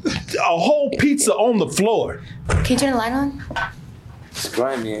goddamn a whole pizza on the floor. Can you turn the light on? It's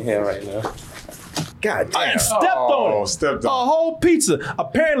grimy in here right now. God damn. Stepped on it. A whole pizza.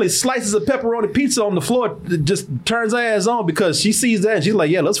 Apparently slices of pepperoni pizza on the floor just turns her ass on because she sees that and she's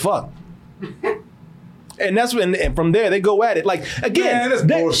like, yeah, let's fuck. And that's when, and from there they go at it. Like again, that's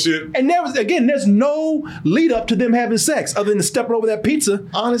bullshit. And there's no lead up to them having sex other than stepping over that pizza.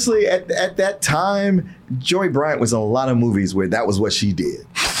 Honestly, at that time, Joy Bryant was in a lot of movies where that was what she did.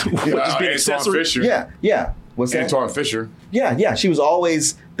 Just being Antoine Fisher. Yeah. What's that? Antoine Fisher. Yeah. She was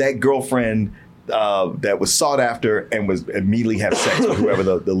always that girlfriend that was sought after and was immediately have sex with whoever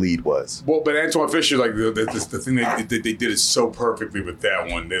the lead was. Well, but Antoine Fisher, like the thing they did it so perfectly with that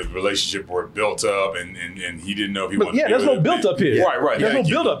one. The relationship where it built up, and he didn't know if he wanted. Yeah, to there's no built up here. Right. There's no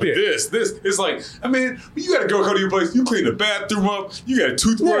build up here. This it's like, I mean, you got to go to your place. You clean the bathroom up. You got a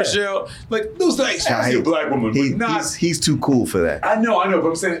toothbrush out. Like those things. As a black woman, he's too cool for that. I know. But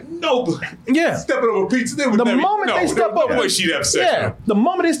I'm saying stepping over pizza. They would the moment they step up, way she'd have sex. Yeah, the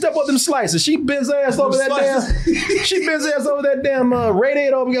moment they step up them slices, she bends her ass over that damn. She bends her ass over that damn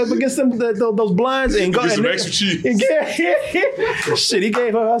radiator over against those blinds and go. Get some extra cheese. Shit, he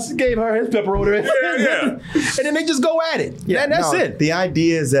gave her his pepperoni. Yeah. And then they just go at it. Yeah, and that's it. The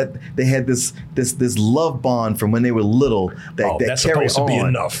idea is that they had this love bond from when they were little that that's carry supposed to be on.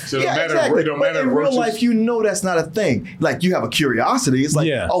 enough. So Exactly. But in real life, that's not a thing. Like you have a curiosity. It's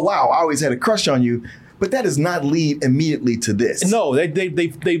like, oh wow, I always had a crush on you. But that does not lead immediately to this. No, they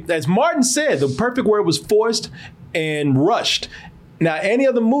as Martin said, the perfect word was forced and rushed. Now, any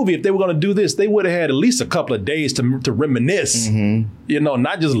other movie, if they were going to do this, they would have had at least a couple of days to reminisce. You know,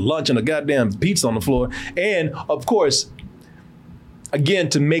 not just lunch and a goddamn pizza on the floor. And, of course, again,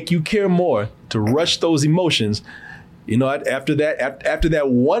 to make you care more, to rush those emotions, you know, after that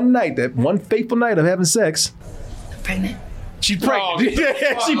one night, that one fateful night of having sex. Pregnant? She's pregnant. Oh,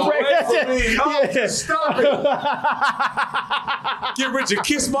 She's pregnant. Oh, stop it. Get rich and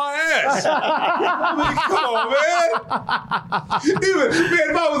kiss my ass. I mean, come on, man. Even, man,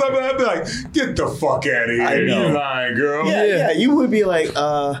 if I was up there, I'd be like, get the fuck out of here. You lying, girl. Yeah, you would be like,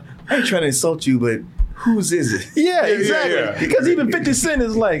 I ain't trying to insult you, but whose is it? Yeah, exactly. Yeah. Because even 50 Cent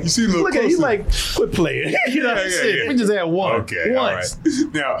is like, you see, look at, he's like, quit playing. You know, shit. We just had one. Okay, once. all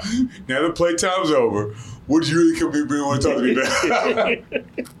right. Now the playtime's over. What you really come here want to talk to me about?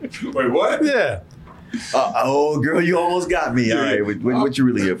 Wait, what? Yeah. Oh, girl, you almost got me. All right, what you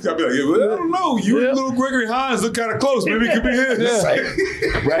really here for? I'd be like, well, I don't know. You and little Gregory Hines look kind of close. Maybe it could be his.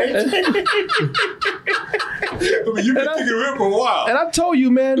 Right? I mean, you've been thinking of him for a while. And I told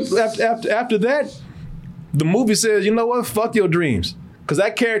you, man, after that, the movie says, you know what? Fuck your dreams. Because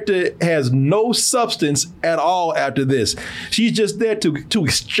that character has no substance at all after this. She's just there to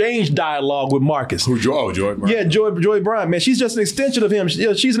exchange dialogue with Marcus. Who, Joy? Yeah, Joy Bryan, man. She's just an extension of him.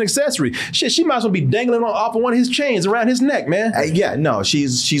 She's an accessory. She might as well be dangling off of one of his chains around his neck, man.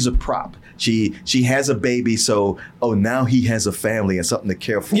 She's a prop. She has a baby, so now he has a family and something to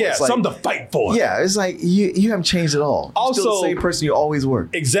care for. Yeah, it's like, something to fight for. Yeah, it's like you haven't changed at all. You're still the same person you always were.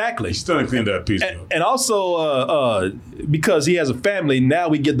 Exactly. Still ain't cleaned that piece. And also, because he has a family, now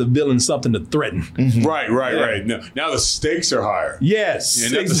we get the villain something to threaten. Mm-hmm. Right. Now the stakes are higher.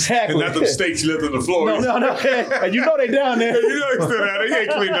 Yes, exactly. And not the stakes left on the floor. No. And you know they down there. You know they still down there. He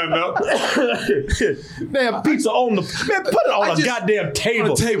ain't cleaned nothing up. Damn pizza on the... Man, put it on a goddamn table.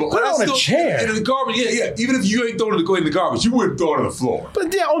 On a table. Put it on a chair. And in the garbage, yeah. Even if you ain't throwing it in the garbage, you wouldn't throw it on the floor.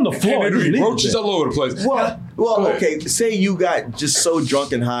 But yeah, on the floor. And there'd be roaches all over the place. Well, okay, say you got just so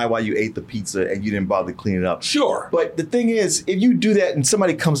drunk and high while you ate the pizza and you didn't bother to clean it up. Sure. But the thing is, if you do that and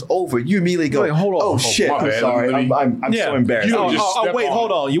somebody comes over, you immediately go, wait, hold on. Oh, shit, I'm sorry. I'm so embarrassed. Wait,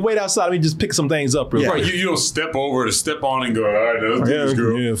 hold on. You wait outside. Let me just pick some things up real quick. Right, you don't step over to step on and go, all right, let's do this,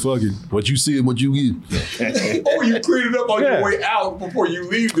 girl. Yeah, fuck it. What you see and what you get. Or you clean it up on your way out before you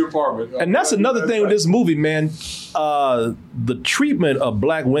leave the apartment. And that's another thing with this movie, man. The treatment of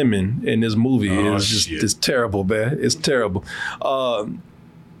black women in this movie is terrible, man. It's terrible.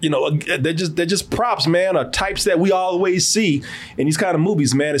 You know, they're just props, man, or types that we always see in these kind of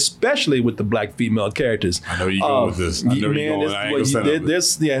movies, man, especially with the black female characers. I know you go with this. I know man, you going. I ain't gonna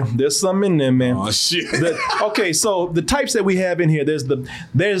there's some in there, man. Oh shit. Okay, so the types that we have in here, there's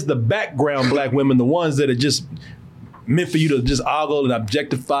the background black women, the ones that are just meant for you to just ogle and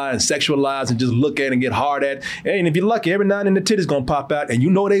objectify and sexualize and just look at and get hard at. And if you're lucky, every now and then the titties gonna pop out, and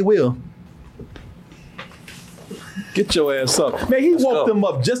you know they will. Get your ass up. Man, he woke them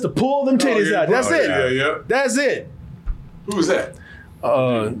up just to pull them titties out. That's it. Yeah. That's it. Who was that?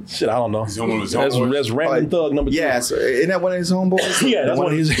 Shit, I don't know. He's one of his That's Random Thug number 2. Yeah, so isn't that one of his homeboys? Yeah, that's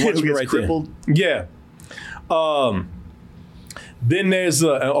one of his henchmen right crippled? there. Yeah. Then there's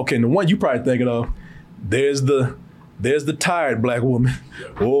okay, the one you probably thinking of. There's the tired black woman.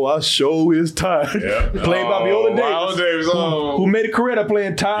 Oh, I sure is tired. Yeah. Played by Viola Davis. Who made a career of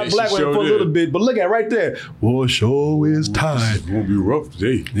playing tired black women for a little bit. But look at it right there. Oh, I sure is tired. It's gonna be rough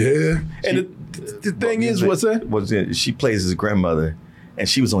today. Yeah. And the thing is, what's that? She plays his grandmother, and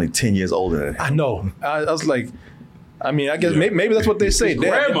she was only 10 years older than him. I know. I was like, I mean, I guess maybe that's what they say. His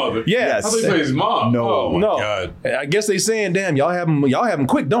grandmother? Yes. I thought he played his mom. No. Oh, my God. I guess they saying, damn, y'all have them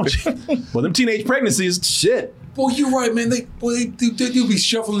quick, don't you? Well, them teenage pregnancies, shit. Boy, you're right, man. They do be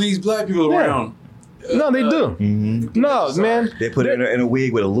shuffling these black people around. No, they do. Mm-hmm. No, man. They put her in a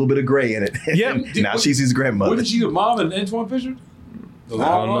wig with a little bit of gray in it. Yeah. Now she's his grandmother. Wasn't she the mom in Antoine Fisher? I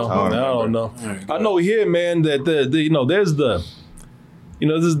don't know. I know here, man, that there's the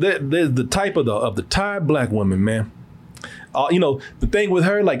type of the tired black woman, man. The thing with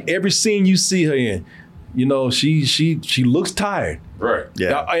her, like every scene you see her in, she looks tired. Right.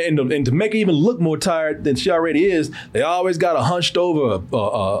 Yeah. And to make her even look more tired than she already is, they always got her hunched over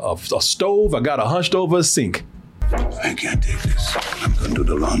a stove. I got her hunched over a sink. I can't take this. I'm gonna do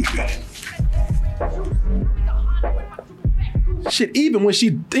the laundry. Shit, even when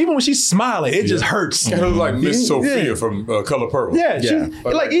she's smiling, it just hurts. Kind of like Miss Sophia from Color Purple. Yeah,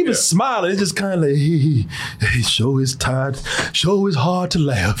 even smiling, it's just kind of like, he sure is tired, sure is hard to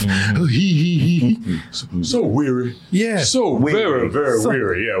laugh. So weary. Yeah. So very, very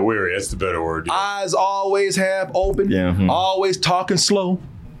weary. Yeah, weary. That's the better word. Yeah. Eyes always half open. Yeah. Always talking slow.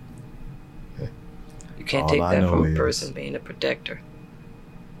 You can't take that from a person being a protector.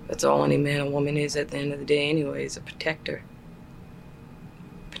 That's all any man or woman is at the end of the day anyway, is a protector.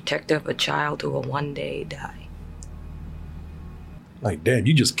 Protector of a child who will one day die. Like, damn,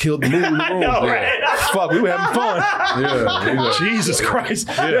 you just killed the movie in the room. know, right? Fuck, we were having fun. Yeah. Jesus Christ.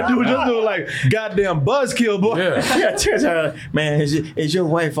 That dude just doing like goddamn buzzkill, boy. Yeah. Man, is your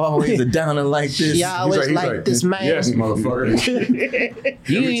wife always a downer like this? She always like this, man. Yes, motherfucker.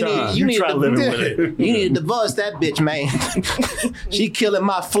 You need to divorce that bitch, man. She killing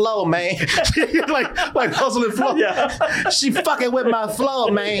my flow, man. like hustling flow. Yeah. She fucking with my flow,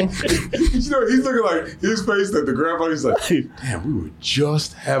 man. You know, he's looking like his face that the grandfather's like, damn, we were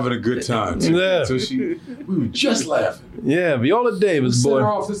just having a good time. Yeah. So we were just laughing. Yeah, Viola Davis, boy. Set her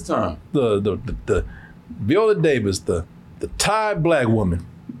off this time. The Viola Davis, the Thai black woman.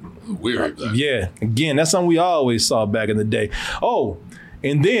 Weird. Yeah, again, that's something we always saw back in the day. Oh,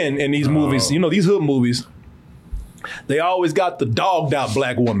 and then in these movies, you know, these hood movies, they always got the dogged out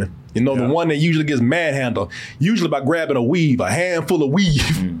black woman. You know, the one that usually gets manhandled, usually by grabbing a weave, a handful of weave.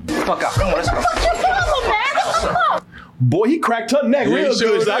 Fuck up. Come on, let's go. Boy, he cracked her neck real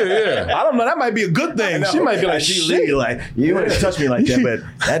good. I don't know. That might be a good thing. She might be like, shit. Like, you wouldn't touch me like that, but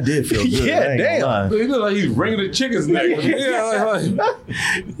that did feel good. Yeah, damn. He looked like he's wringing the chicken's neck.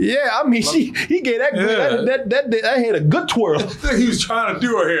 Yeah, I mean, he gave that good, that had a good twirl. He was trying to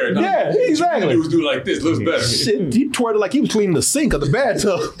do her hair. Yeah, exactly. He was doing like this. Looks better. Shit, he twirled like he was cleaning the sink of the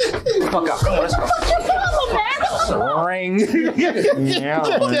bathtub. Fuck up. Come on, let's go. Ring.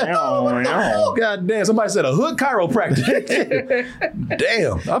 God damn, somebody said a hood chiropractor.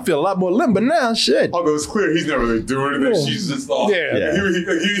 Damn, I feel a lot more limber now. Shit. Although it's clear he's never really doing anything. Yeah. She's just off. Yeah.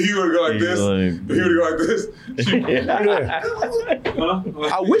 He would go like this. He would go like this.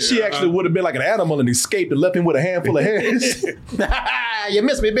 I wish he actually would have been like an animal and escaped and left him with a handful of hairs. You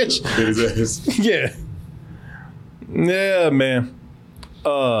missed me, bitch. Yeah. Yeah, man.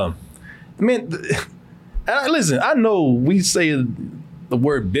 Listen, I know we say the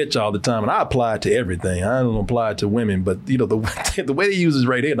word bitch all the time, and I apply it to everything. I don't apply it to women, but you know the way they use it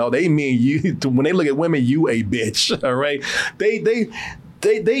right here, no, they mean you. When they look at women, you a bitch. All right, they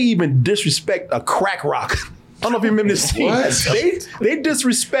even disrespect a crack rock. I don't know if you remember this scene. They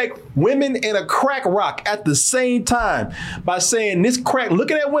disrespect women and a crack rock at the same time by saying this crack.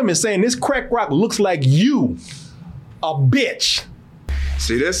 Looking at women, saying this crack rock looks like you, a bitch.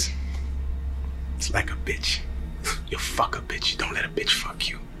 See this? It's like a bitch. You fuck a bitch. You don't let a bitch fuck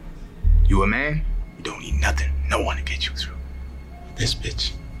you. You a man? You don't need nothing. No one to get you through. This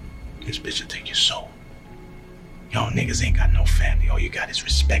bitch will take your soul. Y'all niggas ain't got no family. All you got is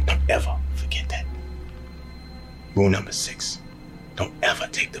respect. Don't ever forget that. Rule number 6. Don't ever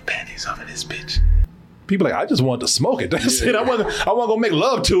take the panties off of this bitch. People are like, I just want to smoke it. That's it. I want to go make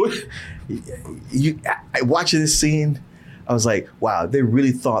love to it. Watching this scene, I was like, wow, they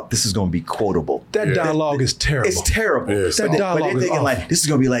really thought this is going to be quotable. That dialogue is terrible. It's terrible. Yeah, that dialogue but they're thinking is like, this is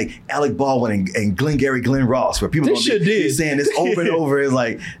going to be like Alec Baldwin and Glenn Ross, where people are going to be saying this over and over. It's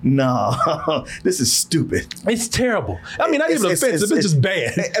like, no, this is stupid. It's terrible. I mean, not even offensive. It's just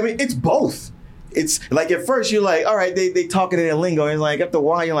bad. I mean, it's both. It's like at first you're like, all right, they talking in their lingo, and like after a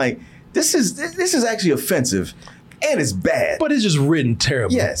while you're like, this is actually offensive, and it's bad. But it's just written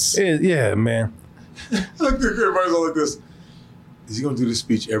terrible. Yes. Yeah, man. Look, everybody's all like this. Is he gonna do this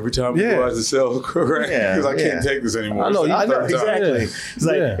speech every time he goes to sell crack? Yeah, Because I can't take this anymore. I know exactly. It's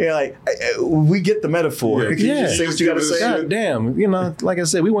like, we get the metaphor. Can you just say what you gotta say? God damn, you know, like I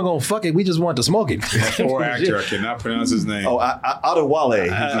said, we weren't gonna fuck it. We just wanted to smoke it. Poor actor, I cannot pronounce his name. Oh, Adewale.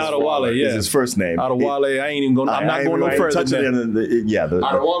 Adewale, yeah, is his first name. Adewale. I ain't even gonna. I'm not going no further than that.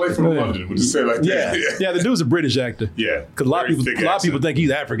 Adewale from London. Would you say like that? Yeah, the dude's a British actor. Yeah, because a lot of people think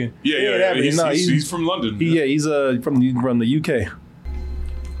he's African. Yeah. He's from London. He's from the UK.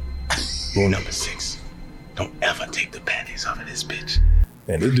 Rule number 6. Don't ever take the panties off of this bitch.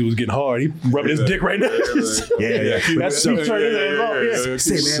 Man, this dude's getting hard. He rubbing his dick right now. That's so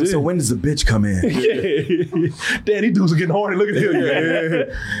Say, man, so when does the bitch come in? Damn, these dudes are getting horny. Look at him.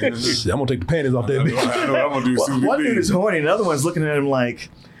 I'm gonna take the panties off that bitch. I know I'm gonna do something. One dude is horny, and the other one's looking at him like,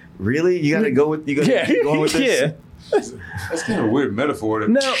 really? You gotta go with going with this? Yeah. That's kind of a weird metaphor.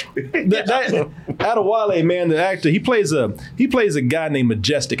 Now, Adewale, man, the actor, he plays a guy named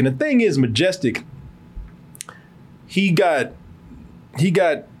Majestic, and the thing is, Majestic, he got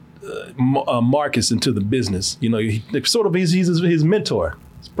Marcus into the business. You know, he's his mentor.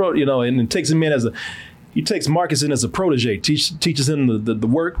 You know, and takes him in he takes Marcus in as a protege, teaches him the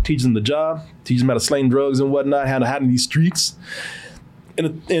work, teaches him the job, teaches him how to sling drugs and whatnot, how to hide in these streets,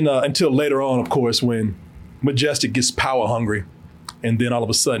 and until later on, of course, when Majestic gets power hungry, and then all of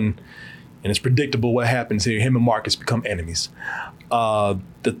a sudden and it's predictable what happens here. Him and Marcus become enemies. The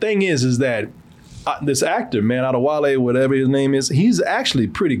thing is that this actor, man, Adewale, whatever his name is, he's actually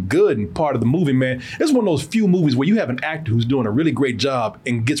pretty good and part of the movie, man. It's one of those few movies where you have an actor who's doing a really great job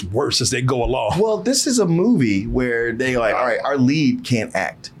and gets worse as they go along. Well, this is a movie where they like, all right, our lead can't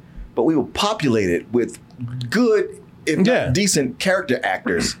act, but we will populate it with good, if not decent character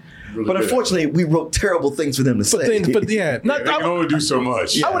actors. Really but unfortunately, we wrote terrible things for them to say. They can only do so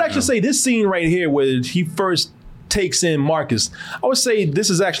much. I would actually say this scene right here where he first takes in Marcus, I would say this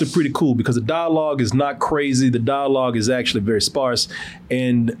is actually pretty cool because the dialogue is not crazy. The dialogue is actually very sparse,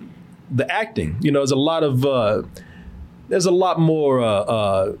 and the acting, there's a lot more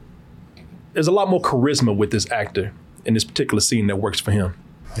charisma with this actor in this particular scene that works for him.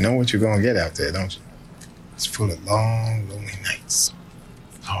 You know what you're gonna get out there, don't you? It's full of long, lonely nights,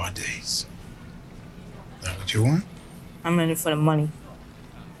 hard days. Is that what you want? I'm in it for the money.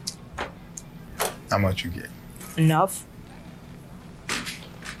 How much you get? Enough.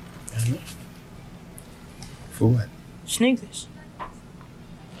 For what? Sneakers.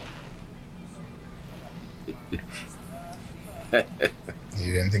 Need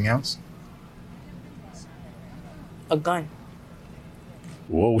anything else? A gun.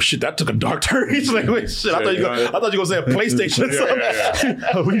 Whoa, shit, that took a dark turn. He's like, wait, shit, I thought you were going to say a PlayStation or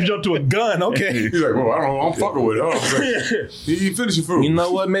something. When you jumped to a gun, okay. He's like, well, I don't know, I'm fucking with it. You finish your food. You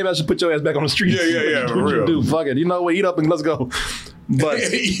know what? Maybe I should put your ass back on the street. Yeah, for real. Do? Fuck it. You know what? Eat up and let's go. But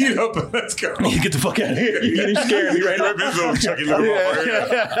eat up and let's go. You get the fuck out of here. You're getting scared me right now. Chucky little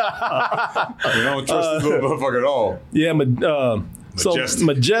motherfucker. I don't trust this little motherfucker at all. Yeah, so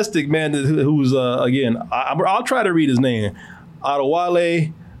Majestic, man, who's, again, I'll try to read his name.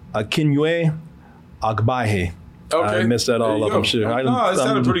 Adewale Akinwumi Agbaje. Okay. I messed that all up, I'm sure. No, it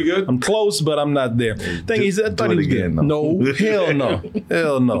sounded pretty good. I'm close, but I'm not there. Thing is, I thought he was good. No, hell no.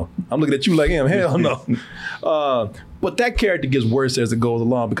 Hell no. I'm looking at you like him. Hell no. But that character gets worse as it goes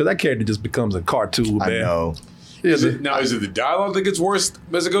along because that character just becomes a cartoon, man. I know. Is it the dialogue that gets worse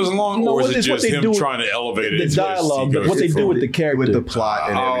as it goes along, or is it just him trying to elevate it? The dialogue, what they do with the character, with the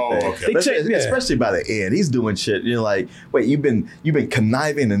plot and everything. Okay. Especially by the end, he's doing shit. You're like, wait, you've been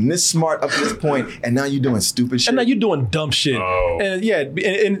conniving and this smart up to this point, and now you're doing stupid shit. And now you're doing dumb shit. Oh. And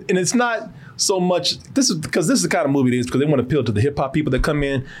and it's not so much. This is the kind of movie it is because they want to appeal to the hip hop people that come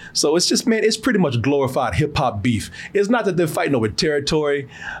in. So it's just, man, it's pretty much glorified hip hop beef. It's not that they're fighting over territory,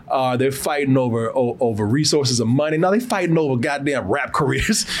 they're fighting over resources and money. Now they're fighting over goddamn rap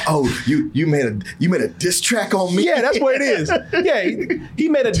careers. Oh, you made a diss track on me? Yeah, that's what it is. Yeah, he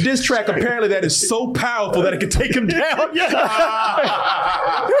made a diss track apparently that is so powerful that it could take him down.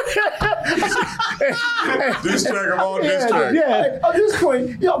 Diss track on diss track. Yeah, at this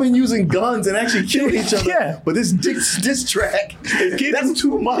point, y'all been using guns and actually killing each other. Yeah. But this diss track, that's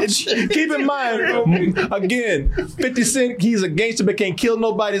too much. Keep in mind, again, 50 Cent, he's a gangster but can't kill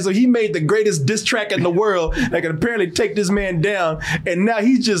nobody, so he made the greatest diss track in the world that can apparently take this man down, and now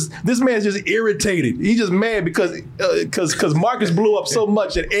this man's just irritated. He's just mad because Marcus blew up so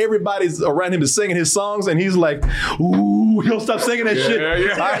much that everybody's around him is singing his songs, and he's like, ooh, he'll stop singing that shit.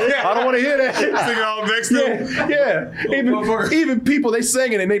 I don't want to hear that. Singing all next to him. Yeah. Even people, they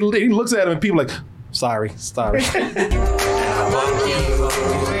singing and he looks at him and people like, sorry. Sorry,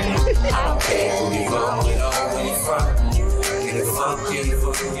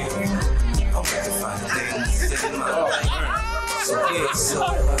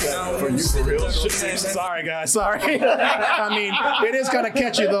 guys. Sorry. I mean, it is kind of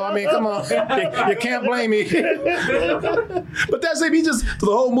catchy, though. I mean, come on. You can't blame me. But that's it. The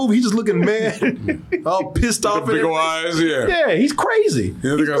whole movie, he's just looking mad, all pissed off. Big old eyes, yeah. Yeah, he's crazy.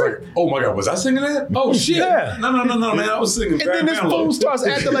 The other guy's like, oh my God, was I singing that? Oh shit. Yeah. No, man, I was singing. And then this fool starts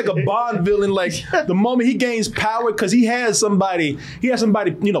acting like a Bond villain, like the moment he gains power, because he has somebody,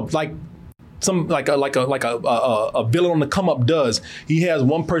 like some like a villain on the come up does. He has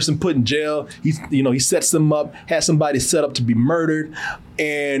one person put in jail. He sets them up, has somebody set up to be murdered,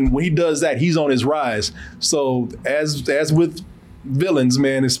 and when he does that, he's on his rise. So as with villains,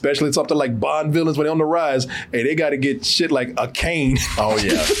 man, especially something like Bond villains when they're on the rise, hey, they got to get shit like a cane. Oh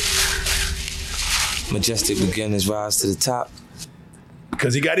yeah. Majestic began his rise to the top.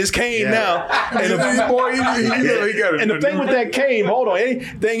 Because he got his cane now. And the thing with that cane, hold on.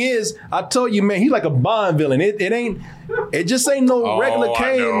 Thing is, I told you, man, he's like a Bond villain. It just ain't no regular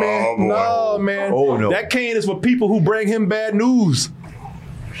cane, man. No, man. Oh, no. That cane is for people who bring him bad news.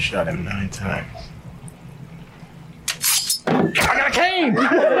 Shot him 9 times. I got a cane.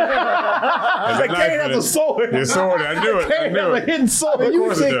 That cane has a sword. Your sword, I knew it. Cane has a hidden sword.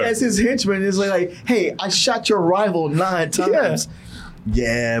 You think as his henchman is like, hey, I shot your rival 9 times.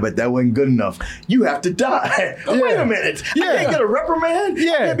 Yeah, but that wasn't good enough. You have to die. Wait a minute. I can't get a reprimand? I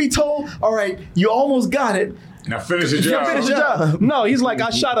can't be told, all right, you almost got it. Now finish your job. No, he's like,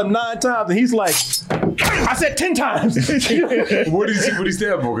 I shot him 9 times, and he's like, I said 10 times. What did he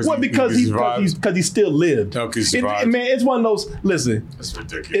stand for? Well, because he still lived. Okay, he survived. Man, it's one of those. Listen, that's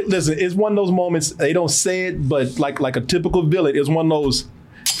ridiculous. It's one of those moments. They don't say it, but like a typical villain, it's one of those.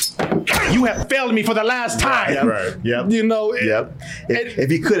 You have failed me for the last time. Right. Yep. You know. Yep. If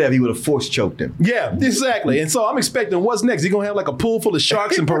he could have, he would have force choked him. Yeah, exactly. And so I'm expecting what's next. He gonna have like a pool full of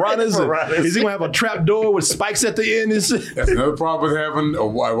sharks and piranhas. Is he gonna have a trap door with spikes at the end? That's another problem with having a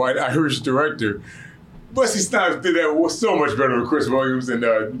white Irish director. Wesley Snipes did that so much better with Chris Williams in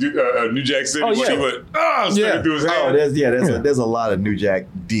New Jack City. Oh, yeah. She went, sticking through his hand. There's a lot of New Jack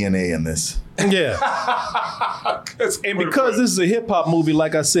DNA in this. Yeah. And because this is a hip hop movie,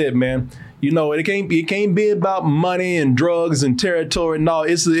 like I said, man, you know, it can't be about money and drugs and territory. No,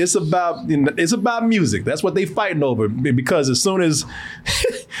 it's about music. That's what they fighting over. Because as soon as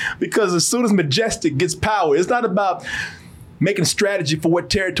Majestic gets power, it's not about making strategy for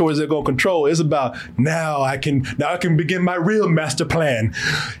what territories they're going to control. It's about now I can begin my real master plan.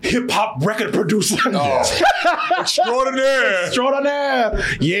 Hip hop record producer. Extraordinaire.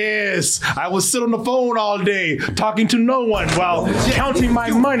 Yes. I will sit on the phone all day talking to no one while counting my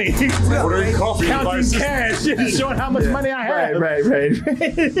money. Counting cash. Showing how much money I have. Right.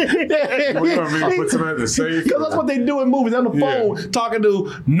 Put some at the safe. Because that's what they do in movies. On the phone talking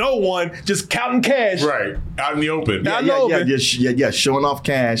to no one, just counting cash. Right. Out in the open. Showing off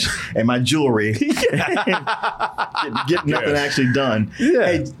cash and my jewelry. Getting nothing actually done. Yeah.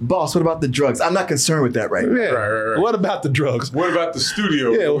 Hey, boss, what about the drugs? I'm not concerned with that right now. Right. What about the drugs? What about the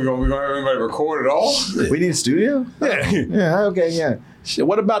studio? Yeah. We gonna have anybody record it all? We need a studio? Yeah. Okay, yeah. Shit,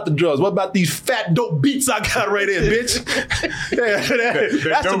 what about the drugs? What about these fat dope beats I got right here, bitch?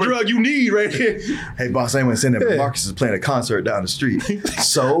 That's the drug you need right here. Hey, boss, I ain't want to send that, but Marcus is playing a concert down the street.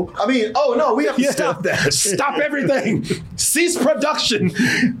 So, I mean, we have to stop that. Stop everything. Cease production.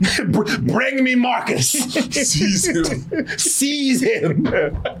 Bring me Marcus. Seize him.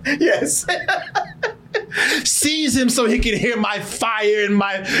 Yes. Seize him so he can hear my fire and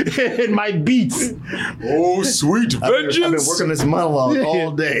my beats. Oh, sweet vengeance! I've been working this monologue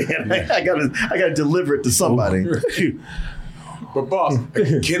all day. I gotta deliver it to somebody. But boss,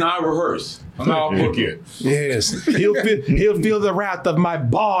 can I rehearse? I'm not off book yet. Yes, he'll feel the wrath of my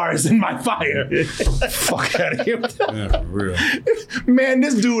bars and my fire. Fuck out of here. Yeah, for real. Man,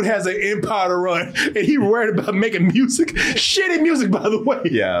 this dude has an empire to run, and he worried about making music. Shitty music, by the way.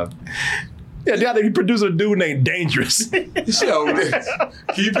 Yeah. Yeah, the other he produced a dude named Dangerous. Can you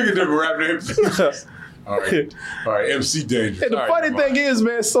pick a different rap name? All right, MC Dangerous. And the funny thing is,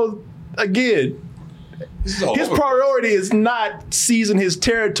 man, so again, his priority is not seizing his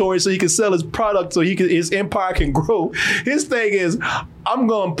territory so he can sell his product so his empire can grow. His thing is, I'm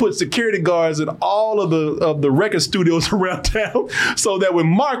gonna put security guards in all of the record studios around town so that when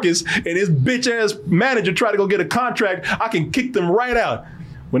Marcus and his bitch ass manager try to go get a contract, I can kick them right out.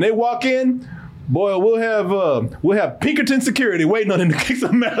 When they walk in, boy, we'll have Pinkerton security waiting on them to kick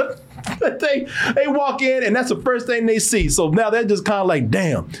them out. They walk in, and that's the first thing they see. So now they're just kind of like,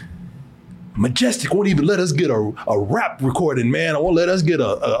 damn, Majestic won't even let us get a rap recording, man. I won't let us get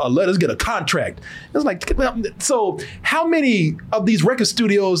a contract. It's like, so how many of these record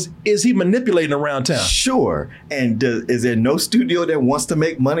studios is he manipulating around town? Sure. And is there no studio that wants to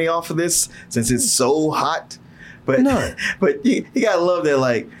make money off of this since it's so hot? But none. But you gotta love that,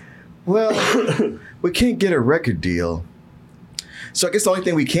 like, well, we can't get a record deal. So I guess the only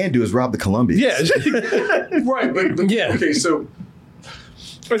thing we can do is rob the Columbians. Yeah. Right, but yeah. Okay, so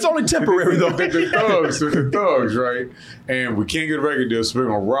it's only temporary though. The thugs, right? And we can't get a record deal, so we're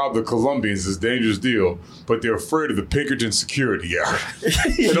gonna rob the Columbians. It's a dangerous deal, but they're afraid of the Pinkerton security guard.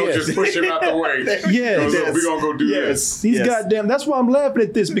 They don't just push him out the way. Yes. We're gonna go do this. He's goddamn. That's why I'm laughing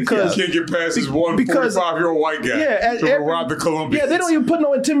at this because you can't get past this 45-year-old white guy. Yeah, so we'll rob the Columbians. Yeah, they don't even put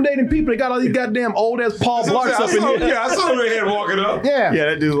no intimidating people. They got all these goddamn old ass Paul Blarts up in here. Yeah, I saw their head walking up. Yeah,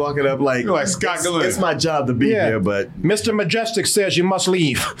 that dude's walking up like Scott Glenn. It's my job to be here, but Mr. Majestic says you must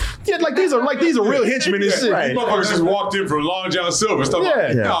leave. Yeah, like these are real henchmen and shit. Right. These motherfuckers just walked in from Long John Silver. Stuff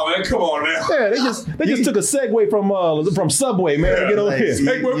like, no man, come on now. Yeah, they just took a segue from Subway, man. Yeah, get over here.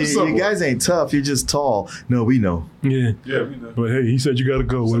 You guys ain't tough. You're just tall. No, we know. Yeah, we know. But hey, he said you gotta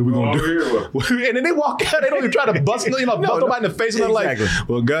go. What are we gonna do? And then they walk out. They don't even try to bust nobody in the face. And they're like,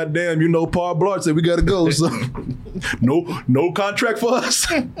 well, goddamn, Paul Blart said we gotta go. So no contract for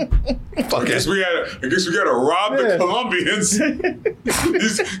us. I guess we gotta rob the Columbians. These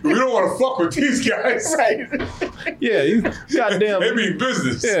We don't want to fuck with these guys. Right. Yeah, you goddamn. They mean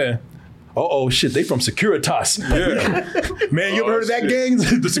business. Yeah. Oh shit, they from Securitas. Yeah. Man, you ever heard of that gang?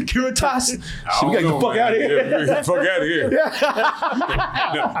 The Securitas? Shit, we gotta get the fuck out of here. Yeah, we gotta get the fuck out of here.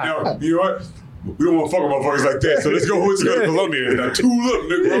 Now, you know what? We don't want to fuck with motherfuckers like that, so let's go to Colombia. Now, tool up,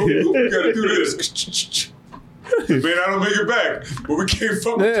 nigga. We gotta do this. Man, I don't make it back, but we can't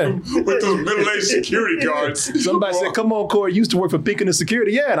fuck with those middle-aged security guards. Somebody said, "Come on, Corey, you used to work for Beacon and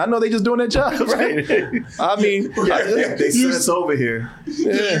Security." Yeah, and I know they just doing their job, right? I mean, they sent us over here.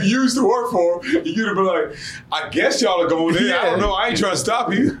 Yeah. You used to work for them. You'd have been like, "I guess y'all are going there. I don't know. I ain't trying to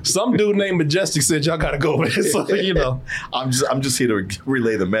stop you." Some dude named Majestic said y'all gotta go there. So you know, I'm just here to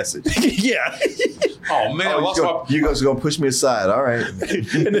relay the message. Yeah. Oh man, you guys are gonna push me aside. All right. Don't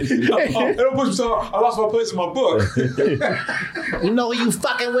push me aside. I lost my place in my book. You know who you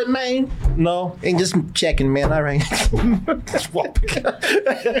fucking with, man? No. Ain't just checking, man. All right.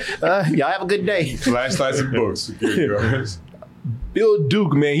 Y'all have a good day. Flashlights and books. Security guards. Bill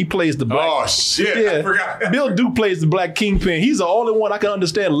Duke, man, he plays the black. Oh shit! Yeah. I forgot. Bill Duke plays the black kingpin. He's the only one I can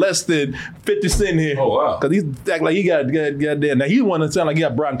understand less than 50 Cent here. Oh wow! Because he's act like he got goddamn. Now he want to sound like he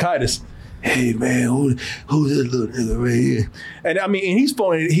got bronchitis. Hey man, who's this little nigga right here? And I mean, and he's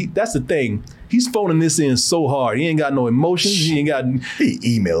phoning. That's the thing. He's phoning this in so hard. He ain't got no emotions. He ain't got. He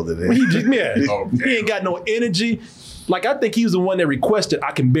emailed it in. He ain't got no energy. Like I think he was the one that requested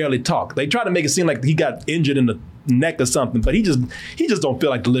I can barely talk. They try to make it seem like he got injured in the neck or something, but he just don't feel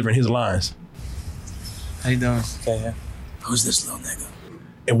like delivering his lines. How you doing? Okay. Who's this little nigga?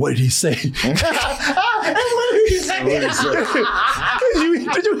 And what did he say? Did you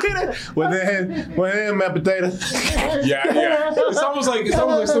hear that? What the man, potato? Yeah. It's almost like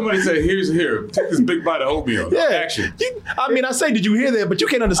somebody said, "Here, take this big bite of oatmeal." Yeah. Action. I mean, I say, did you hear that? But you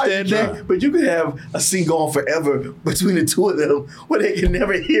can't understand that. But you could have a scene going forever between the two of them where they can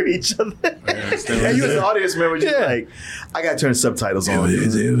never hear each other. And you as an audience member, just like, I gotta turn the subtitles on. How you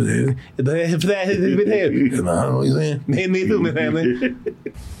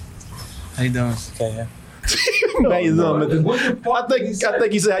doing? Okay. How you doing? I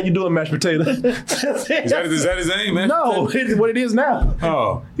think he said, "How you doing, mashed potato?" Is that his name, man? No, it's what it is now.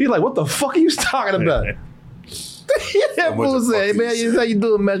 Oh, he's like, "What the fuck are you talking about?" That fool said, "Man, how you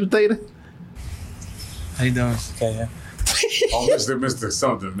doing, mashed potato?" How you doing? Okay. Oh, Mr.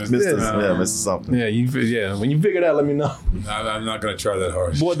 Something. Mr. Something. Yeah, when you figure it out, let me know. I'm not going to try that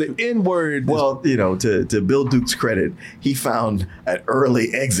hard. Boy, the N-word. Well, you know, to Bill Duke's credit, he found an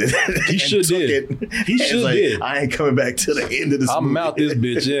early exit. He sure did. He sure did. I ain't coming back till the end of this movie. I'm out this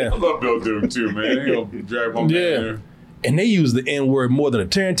bitch, yeah. I love Bill Duke too, man. He gonna drag my man there. And they use the N-word more than a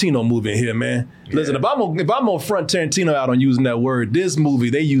Tarantino movie in here, man. Yeah. Listen, if I'm gonna front Tarantino out on using that word, this movie,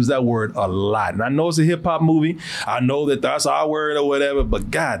 they use that word a lot. And I know it's a hip-hop movie. I know that that's our word or whatever,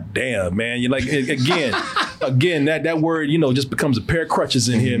 but goddamn, man. You're like, again, that word, you know, just becomes a pair of crutches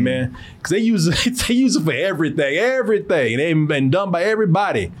in here, man. Because they use it for everything. They've been done by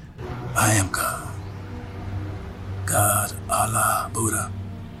everybody. I am God. God, Allah, Buddha,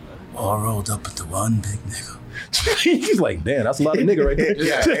 all rolled up into one big nigga. He's like, damn, that's a lot of nigga right there.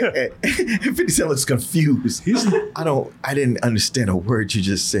 Yeah. 50 Cent looks confused. I didn't understand a word you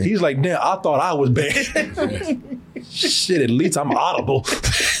just said. He's like, damn, I thought I was bad. Shit, at least I'm audible.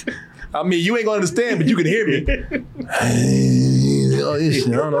 I mean, you ain't gonna understand, but you can hear me. Oh, this shit,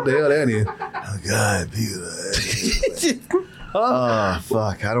 I don't know what the hell that is. Oh, God, people. Oh,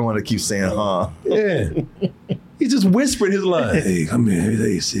 fuck. I don't want to keep saying, huh? Yeah. He's just whispering his line. Hey, come here.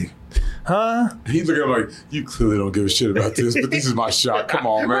 Hey, sick. Huh? He's looking like, you clearly don't give a shit about this, but this is my shot. Come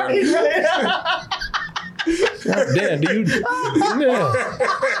on, man. God damn, dude. Yeah.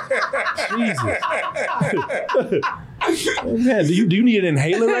 Jesus. Man, do you need an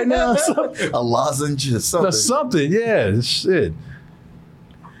inhaler right now? A lozenge or something. Something, yeah. Shit.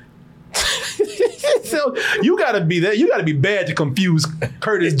 So you gotta be that. You gotta be bad to confuse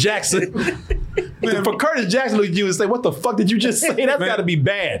Curtis Jackson. Man, for Curtis Jackson to look at you and say, "What the fuck did you just say?" That's gotta be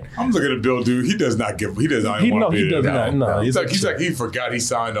bad. I'm looking at Bill Duke. He does not give. He does not want to be there. No. He's like he forgot he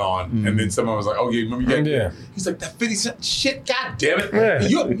signed on, and then someone was like, "Oh yeah, remember you got?" Yeah. He's like, "That 50 Cent shit. God damn it!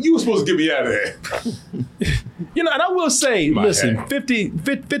 Yeah. You were supposed to get me out of there." You know, and I will say, listen,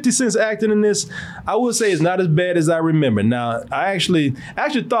 50 Cent's acting in this, I will say, is not as bad as I remember. Now, I actually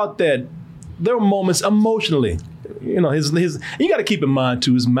thought that there were moments emotionally, you know, his you got to keep in mind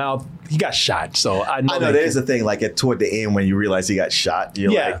too, his mouth, he got shot. So I know there's a thing like toward the end when you realize he got shot,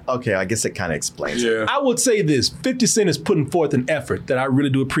 you're like, okay, I guess it kind of explains it. I would say this, 50 Cent is putting forth an effort that I really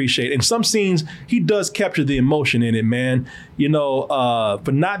do appreciate. In some scenes, he does capture the emotion in it, man. You know,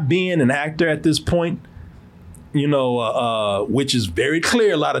 for not being an actor at this point, you know, which is very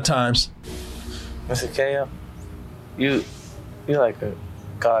clear a lot of times. Mr. KM, you like a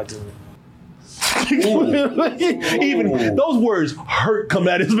god to me. Even those words hurt coming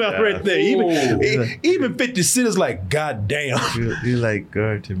out of his mouth right there. Even 50 Cent is like, God damn. You like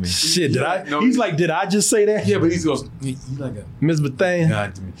God to me. Shit, he's like, did I just say that? Yeah, but he goes, you like a Miss Bethany.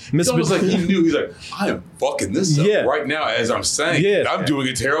 God to me. It's almost like he knew. He's like, I am fucking this up right now as I'm saying. Yeah. I'm doing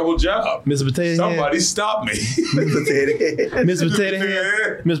a terrible job. Miss Potato Somebody stop me. Miss Potato Head.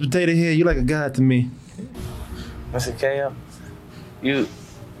 Miss Potato Head, you like a god to me. Mr. KM, you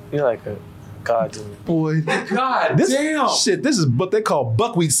like a god to me. Boy. God damn. Shit, this is what they call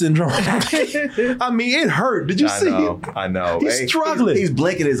buckwheat syndrome. I mean, it hurt. Did you see it? I know. He's struggling. He's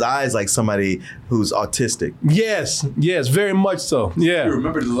blinking his eyes like somebody who's autistic. Yes, very much so. Yeah. You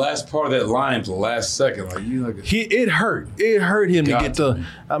remember the last part of that line to the last second. Like, you like it hurt. It hurt him to get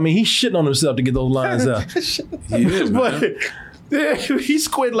I mean, he's shitting on himself to get those lines out. He is, man. Yeah, he's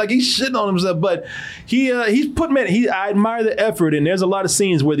quit like he's shitting on himself, but he's put I admire the effort, and there's a lot of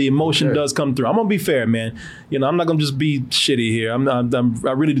scenes where the emotion does come through. I'm gonna be fair, man. You know, I'm not gonna just be shitty here. I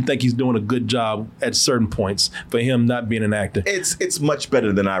really do think he's doing a good job at certain points for him not being an actor. It's much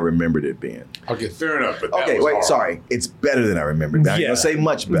better than I remembered it being. Okay, fair enough. But okay, wait, sorry. It's better than I remembered. I'm gonna say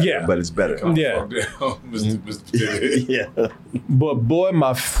much better, but it's better. Yeah. Mr. Yeah. But boy,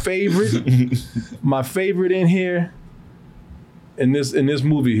 my favorite in here. In this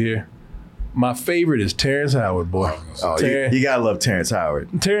movie here, my favorite is Terrence Howard, boy. Oh, you gotta love Terrence Howard.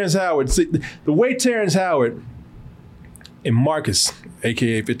 Terrence Howard, see, the way Terrence Howard and Marcus,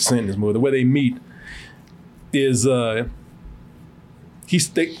 aka 50 Cent in this movie, the way they meet is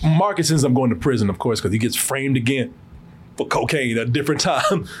Marcus ends up going to prison, of course, because he gets framed again for cocaine at a different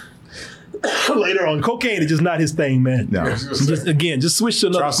time. Later on, cocaine is just not his thing, man. No. Just switch to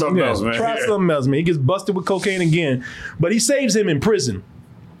another. Try something else, man. Try something else, man. He gets busted with cocaine again, but he saves him in prison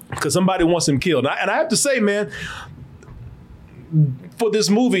because somebody wants him killed. And I have to say, man, for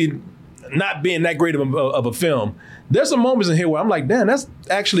this movie not being that great of a film, there's some moments in here where I'm like, damn, that's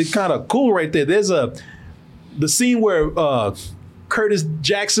actually kind of cool right there. There's the scene where Curtis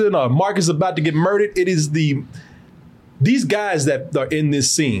Jackson or Marcus is about to get murdered. It is these guys that are in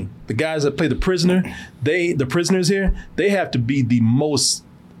this scene, the guys that play the prisoner, the prisoners here, they have to be the most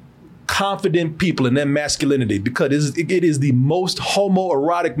confident people in their masculinity because it is the most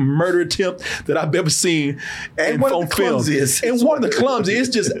homoerotic murder attempt that I've ever seen on film. And one of the clumsiest, it's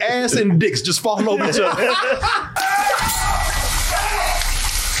just ass and dicks just falling over each other.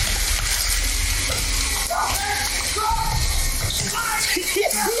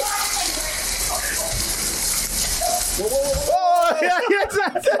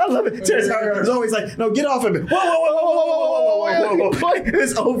 I love it. Terrence Howard is always like, no, get off of me. Whoa.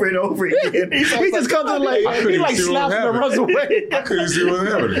 It's over and over again. He just comes in like, he like slaps him and runs away. I couldn't see what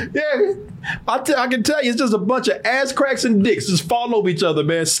happened. Yeah. I can tell you, it's just a bunch of ass cracks and dicks just falling over each other,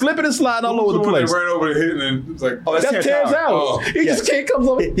 man. Slipping and sliding all over the place. Right over the hit and then it's like, oh, that's Terrence Howard. Oh. He just can't come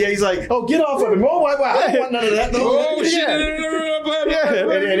over. Yeah, he's like, oh, get off of him. Oh, I don't want none of that. Oh, shit.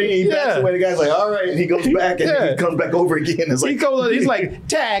 And he backs away. The guy's like, all right. And he goes back and he comes back over again. It's like, he's like,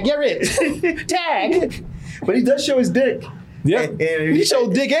 tag, you're it. Tag. But he does show his dick. Yeah. And he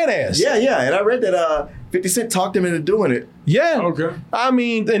showed dick and ass. Yeah. And I read that 50 Cent talked him into doing it. Yeah. Okay. I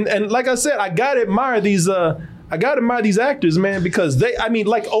mean, and like I said, I gotta admire these actors, man, because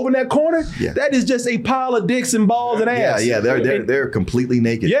like over in that corner, that is just a pile of dicks and balls and ass. Yeah, they're completely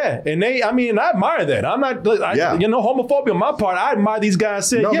naked. Yeah, and I admire that. I'm not, homophobia on my part. I admire these guys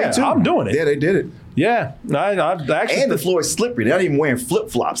saying, I'm doing it. Yeah, they did it. Yeah, I actually. And the floor is slippery. They're not even wearing flip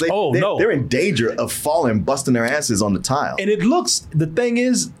flops. No, they're in danger of falling, busting their asses on the tile. And it looks. The thing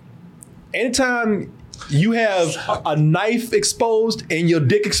is, anytime you have a knife exposed and your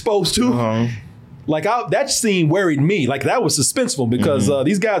dick exposed too. Like that scene worried me. Like that was suspenseful because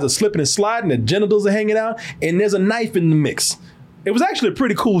these guys are slipping and sliding, their genitals are hanging out, and there's a knife in the mix. It was actually a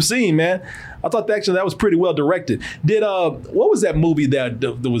pretty cool scene, man. I thought that was pretty well directed. What was that movie that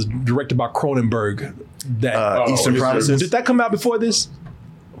was directed by Cronenberg? Eastern Promises. Did that come out before this?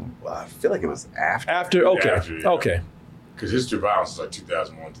 I feel like it was after. Okay. Okay. Because History of Violence is like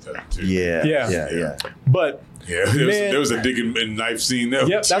 2001, 2002. Yeah. But there was a dick and knife scene there.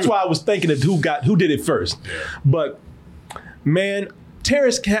 Yep, that's why I was thinking of who did it first. Yeah. But man,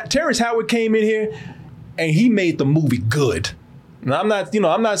 Terrence Howard came in here and he made the movie good. And I'm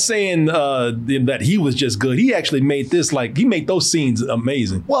not saying that he was just good. He actually made he made those scenes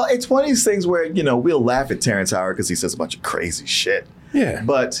amazing. Well, it's one of these things where, we'll laugh at Terrence Howard because he says a bunch of crazy shit. Yeah.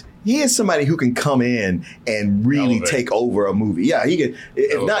 But he is somebody who can come in and really take over a movie. Yeah, he can,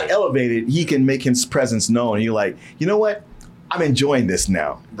 if not elevated, he can make his presence known. And you're like, you know what? I'm enjoying this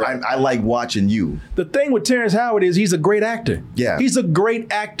now. I like watching you. The thing with Terrence Howard is he's a great actor. Yeah. He's a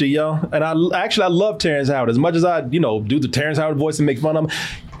great actor, yo. And I love Terrence Howard. As much as I, do the Terrence Howard voice and make fun of him,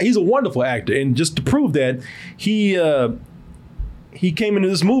 he's a wonderful actor. And just to prove that, he came into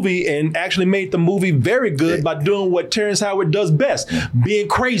this movie and actually made the movie very good by doing what Terrence Howard does best, being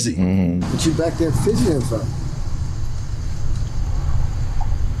crazy. Mm-hmm. What you back there fidgeting from?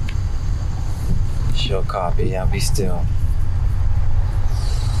 Sure copy. I'll be still.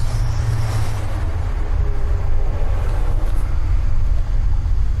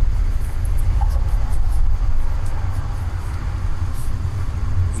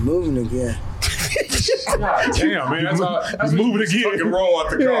 Moving again. God damn, man. That's moving again. Fucking roll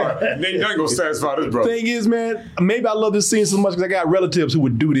out the car. Ain't nothing gonna satisfy this brother. Thing is, man, maybe I love this scene so much because I got relatives who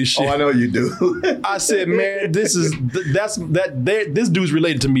would do this shit. Oh, I know you do. I said, man, this dude's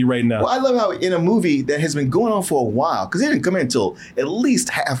related to me right now. Well, I love how in a movie that has been going on for a while, because it didn't come in until at least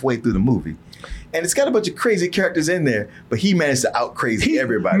halfway through the movie. And it's got a bunch of crazy characters in there, but he managed to out crazy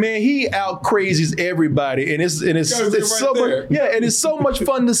everybody. Man, he out crazies everybody, and it's so much, and it's so much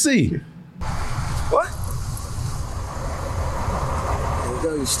fun to see. What? There you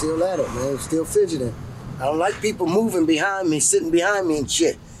go, you're still at it, man. You're still fidgeting. I don't like people moving behind me, sitting behind me and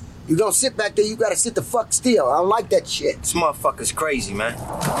shit. You gonna sit back there, you gotta sit the fuck still. I don't like that shit. This motherfucker's crazy, man.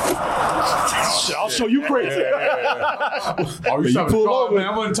 I'll show you crazy. Oh, you pull over, man.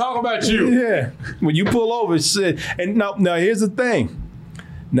 I wasn't talking about you. Yeah. When you pull over, shit. And now here's the thing.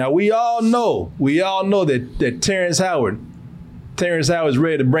 Now we all know that Terrence Howard is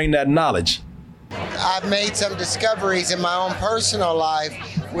ready to bring that knowledge. I've made some discoveries in my own personal life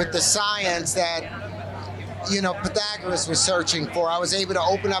with the science that, Pythagoras was searching for. I was able to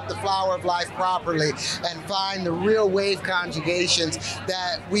open up the flower of life properly and find the real wave conjugations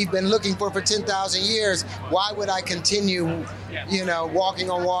that we've been looking for 10,000 years. Why would I continue, walking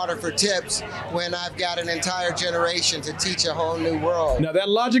on water for tips when I've got an entire generation to teach a whole new world? Now that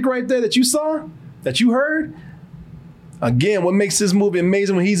logic right there that you saw, that you heard, again, what makes this movie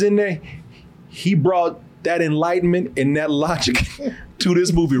amazing when he's in there, he brought that enlightenment and that logic to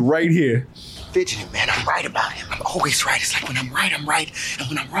this movie right here. Fidgeting, man, I'm right about him. I'm always right. It's like when I'm right, I'm right. And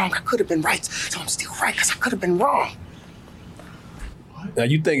when I'm wrong, I could have been right. So I'm still right because I could have been wrong. Now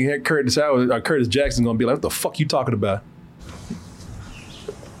you think Curtis Jackson's gonna be like, what the fuck you talking about?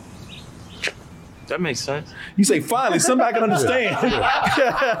 That makes sense. You say, finally, somebody can understand.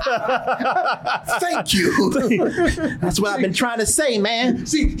 Thank you. That's what I've been trying to say, man.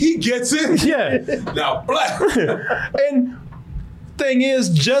 See, he gets it. Yeah. Now, black. And thing is,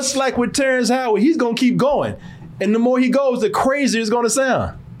 just like with Terrence Howard, he's gonna keep going. And the more he goes, the crazier it's gonna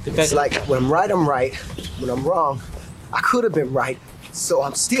sound. It's like when I'm right, I'm right. When I'm wrong, I could have been right. So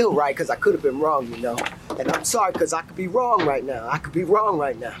I'm still right because I could have been wrong, And I'm sorry because I could be wrong right now.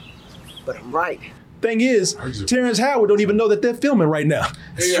 But I'm right. Thing is, Terrence Howard don't even know that they're filming right now.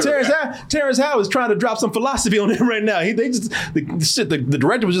 Yeah. Terrence Howard is trying to drop some philosophy on it right now. The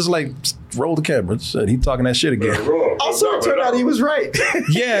director was just like, roll the camera. He's talking that shit again. Also, it turned out he was right.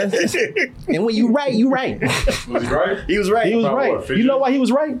 Yeah. And when you right, you right. Was he right? He was right. He was right. You know why he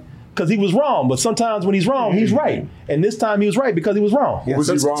was right? Because he was wrong. But sometimes when he's wrong, he's right. And this time he was right because he was wrong. Yeah,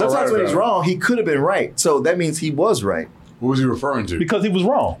 sometimes when he's wrong, he could have been right. So that means he was right. What was he referring to? Because he was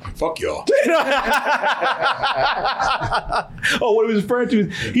wrong. Fuck y'all. Oh, what he was referring to?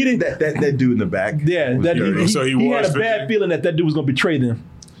 He didn't. That dude in the back. Yeah, he had a bad feeling that dude was going to betray them.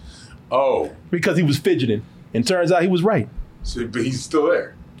 Oh. Because he was fidgeting. And turns out he was right. So, but he's still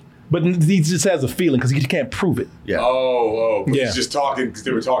there. But he just has a feeling because he can't prove it. Yeah. Oh. But Yeah. he's just talking because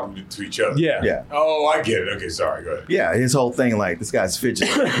they were talking to each other. Yeah. Yeah. Oh, I get it. Okay, sorry. Go ahead. Yeah, his whole thing, like, this guy's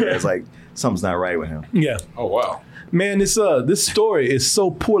fidgeting. It's like, something's not right with him. Yeah. Oh, wow. Man, this story is so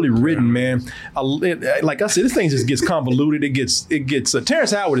poorly written, man. Like I said, this thing just gets convoluted. It gets.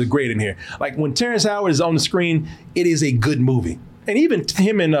 Terrence Howard is great in here. Like when Terrence Howard is on the screen, it is a good movie. And even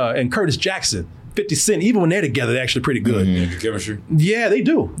him and Curtis Jackson, 50 Cent, even when they're together, they're actually pretty good. The chemistry. Yeah, they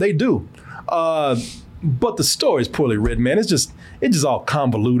do. But the story is poorly written, man. It's just all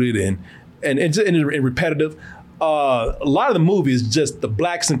convoluted and repetitive. A lot of the movie is just the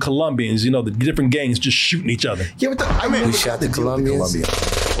blacks and Colombians, the different gangs just shooting each other. Yeah, but We shot the Colombians.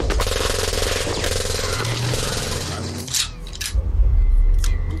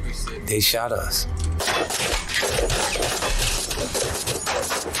 They shot us.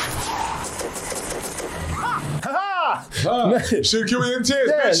 Should have killed me in 10,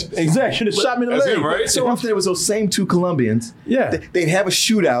 bitch. Exactly. Should have shot me in the That's leg. him, right? So often it was those same two Colombians. Yeah. They'd have a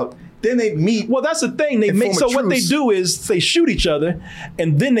shootout. Then they'd meet. Well, that's the thing. They make so what they do is they shoot each other,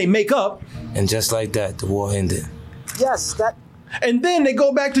 and then they make up. And just like that, the war ended. Yes, that. And then they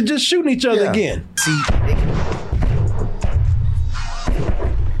go back to just shooting each other again. See,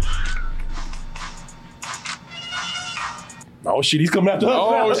 oh shit, he's coming after us.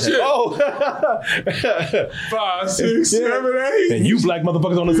 Oh, shit. Oh. 5, 6, 7, 8. And you black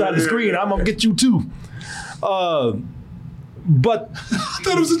motherfuckers on the side of the screen, I'm gonna get you too. But I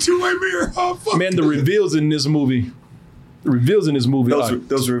thought it was a two-way mirror. Oh, fuck. Man, the reveals in this movie.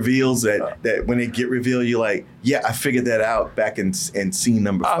 Those reveals that when they get revealed, you're like, yeah, I figured that out back in scene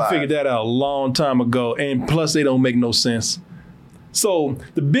number 5. I figured that out a long time ago, and plus they don't make no sense. So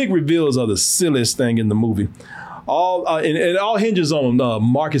the big reveals are the silliest thing in the movie. And it all hinges on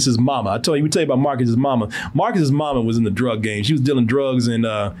Marcus's mama. We tell you about Marcus's mama. Marcus's mama was in the drug game. She was dealing drugs, and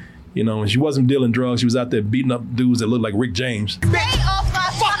when she wasn't dealing drugs, she was out there beating up dudes that looked like Rick James. Stay off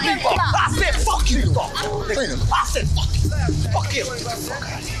my fucking block. I said fuck you. I said fuck you. Fuck you.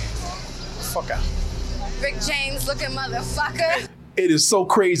 Fuck out. Rick James looking motherfucker. It is so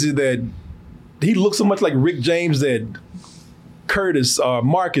crazy that he looks so much like Rick James that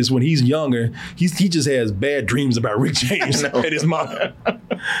Marcus, when he's younger, he just has bad dreams about Rick James and his mom.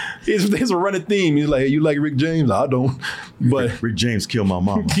 It's a running theme. He's like, hey, you like Rick James? I don't. But Rick James killed my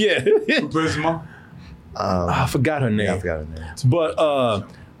mom. Yeah. Where's his mom? I forgot her name. Yeah, I forgot her name.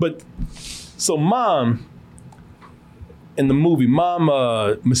 But so mom in the movie,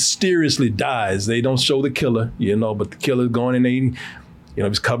 mom mysteriously dies. They don't show the killer, but the killer's going in there.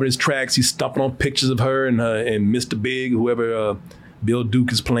 He's covering his tracks. He's stomping on pictures of her and Mr. Big, whoever Bill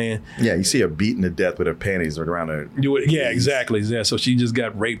Duke is playing. Yeah, you see her beaten to death with her panties around her. Yeah, exactly. Yeah, so she just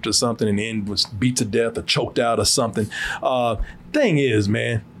got raped or something and then was beat to death or choked out or something. Thing is,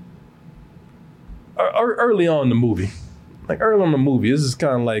 man, early on in the movie, this is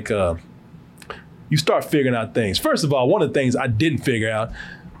kind of like you start figuring out things. First of all, one of the things I didn't figure out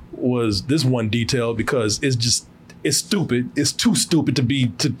was this one detail because it's stupid. It's too stupid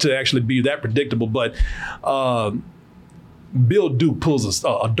to actually be that predictable. But Bill Duke pulls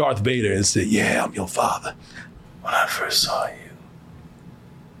a Darth Vader and said, "Yeah, I'm your father." When I first saw you,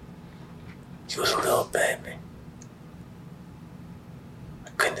 you was a little baby. I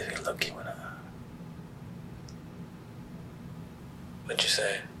couldn't even look you in the eye. What'd you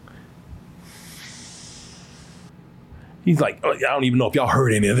say? He's like, oh, I don't even know if y'all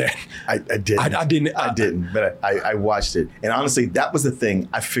heard any of that. I didn't. I didn't, but I watched it. And honestly, that was the thing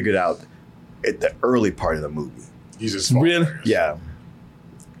I figured out at the early part of the movie. He's just really? Yeah.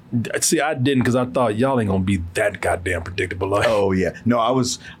 See, I didn't because I thought y'all ain't gonna be that goddamn predictable. Oh yeah. No, I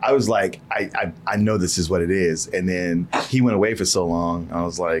was like, I know this is what it is. And then he went away for so long. I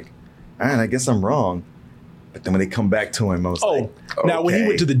was like, all right, I guess I'm wrong. But then when they come back to him, I was like, okay. Now when he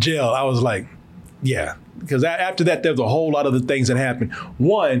went to the jail, I was like, yeah. Because after that, there's a whole lot of the things that happened.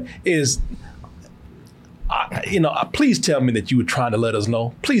 One is, please tell me that you were trying to let us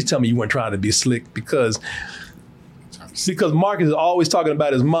know. Please tell me you weren't trying to be slick because Marcus is always talking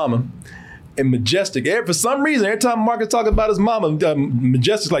about his mama. And Majestic, for some reason, every time Marcus talking about his mama,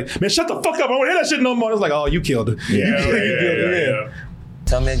 Majestic's like, man, shut the fuck up. I don't want to hear that shit no more. It's like, oh, you killed her. Yeah, you killed her.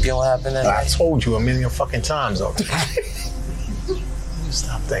 Tell me again what happened that I told you a million fucking times already.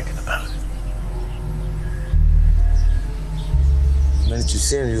 Stop thinking about it. The minute you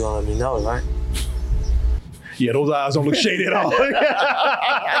see him, you're gonna let me know, right? Yeah, those eyes don't look shady at all.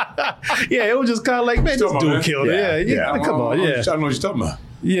 Yeah, it was just kind of like, man, this dude killed her. Yeah. Come on, yeah. I don't know what you're talking about.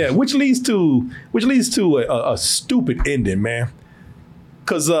 Yeah, which leads to a stupid ending, man.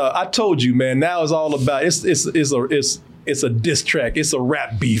 Because I told you, man, now it's all about it's a diss track. It's a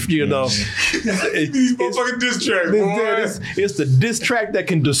rap beef, These motherfucking diss tracks, boy. It's the diss track that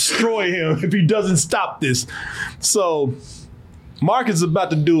can destroy him if he doesn't stop this. So Marcus is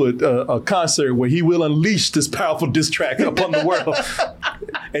about to do a concert where he will unleash this powerful diss track upon the world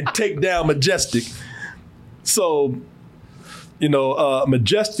and take down Majestic. So,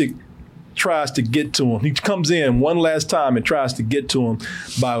 Majestic tries to get to him. He comes in one last time and tries to get to him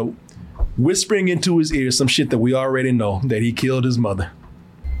by whispering into his ear some shit that we already know, that he killed his mother.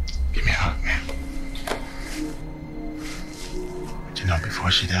 Give me a hug, man. But before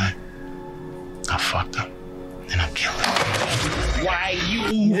she died, I fucked up and I killed her. Why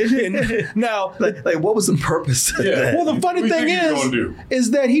you? Now, like, what was the purpose of that? Well, the funny thing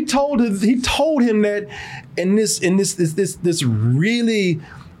is that he told him that in this really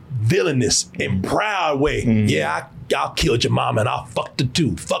villainous and proud way. Yeah, I'll kill your mama and I'll fuck her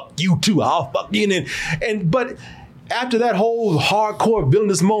too. Fuck you too. I'll fuck you. But after that whole hardcore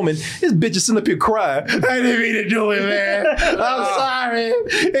villainous moment, this bitch is sitting up here crying. I didn't mean to do it, man. I'm sorry.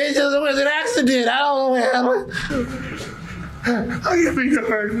 It just was an accident. I don't know what happened. I didn't mean to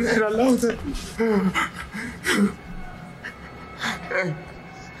hurt, man. I love that.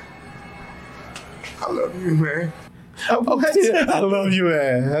 I love you, man. I love you,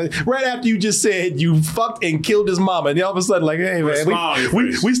 man. Right after you just said you fucked and killed his mama, and all of a sudden, like, hey, man,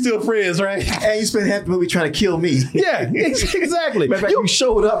 we still friends, right? And you spent half the movie trying to kill me. Yeah, exactly. Matter of fact, you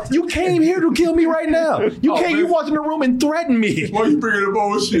showed up. You came here to kill me right now. You walked in the room and threatened me. Why you bringing the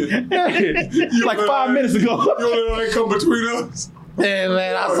bullshit? Like 5 minutes ago. You don't let that come between us. Hey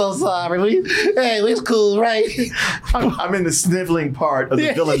man, I'm so sorry. It's cool, right? I'm in the sniveling part of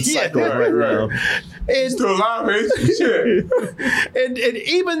the villain cycle right now. And, still alive, man. Shit. And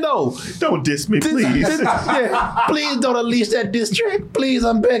even though, don't diss me, please. Please don't unleash that diss track. Please,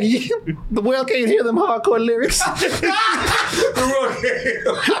 I'm begging you. The world can't hear them hardcore lyrics. The world can't hear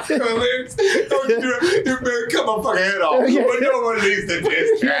them hardcore lyrics. Don't you do it. You better cut my fucking head off. But don't release the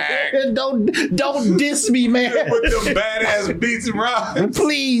diss track. Don't diss me, man. With them badass beats and rhymes.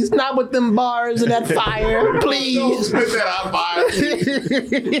 Please, not with them bars and that fire. Please. Don't spit that out fire.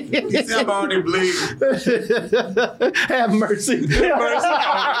 You see, I'm already bleeding. Have mercy.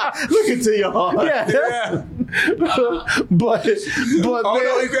 Look into your heart. Yeah. But oh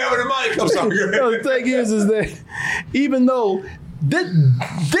no, he's grabbing the mic. I'm sorry. The thing is that even though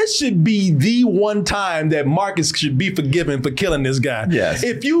this should be the one time that Marcus should be forgiven for killing this guy. Yes.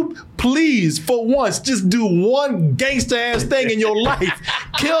 If you please, for once, just do one gangster ass thing in your life,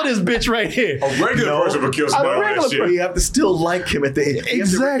 kill this bitch right here. A regular person would kill somebody like that shit. You have to still like him at the end. You have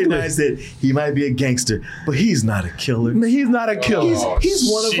to recognize that he might be a gangster, but he's not a killer. He's not a killer. He's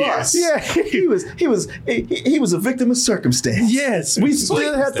one of us. Yeah, he was a victim of circumstance. Yes, we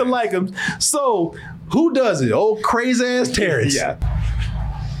still have to like him. So who does it? Old crazy ass Terrence. Yeah.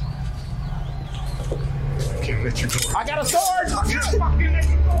 Can't let you go. I got a sword.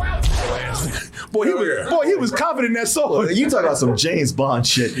 Boy, he was confident in that sword. You talk about some James Bond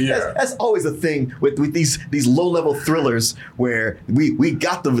shit. Yeah. That's always a thing with these low level thrillers where we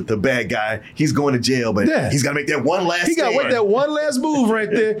got the bad guy. He's going to jail, but he's got to make that one last. He got that one last move right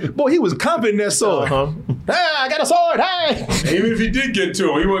there. Boy, he was confident in that sword. I got a sword. Hey. Even if he did get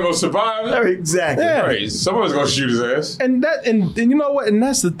to him, he wasn't gonna survive it. Exactly. Yeah. Right. Someone's gonna shoot his ass. And you know what? And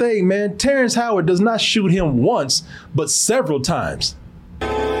that's the thing, man. Terrence Howard does not shoot him once, but several times.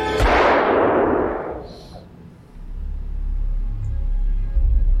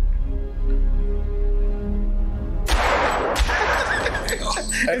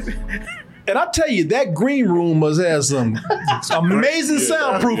 And I tell you, that green room must have some amazing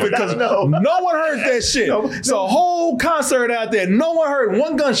soundproofing because no one heard that shit. It's a whole concert out there. No one heard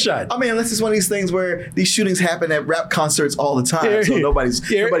one gunshot. I mean, this is one of these things where these shootings happen at rap concerts all the time. So nobody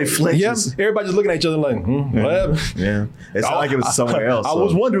flinches. Yep. Everybody just looking at each other like, whatever. Yeah. It's not like it was somewhere else. I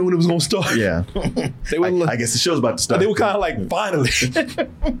was wondering when it was going to start. Yeah. I guess the show's about to start. They were kind of like, finally.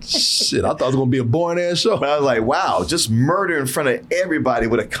 Shit, I thought it was going to be a boring ass show. But I was like, wow, just murder in front of everybody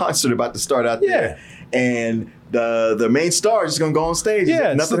with a concert about to start out there. And the main star is just gonna go on stage.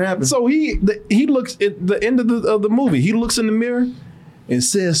 Yeah, nothing happens. So he looks at the end of the movie. He looks in the mirror and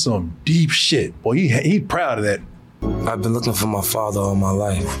says some deep shit. Boy, he proud of that. I've been looking for my father all my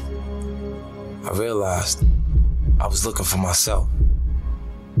life. I realized I was looking for myself.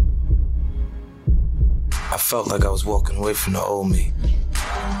 I felt like I was walking away from the old me,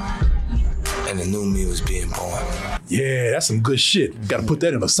 and the new me was being born. Yeah, that's some good shit. Got to put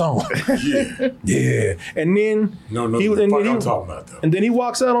that in a song. Yeah. And then I'm talking about though. And then he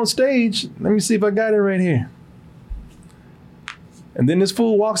walks out on stage. Let me see if I got it right here. And then this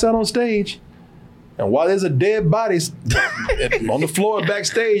fool walks out on stage, and while there's a dead body on the floor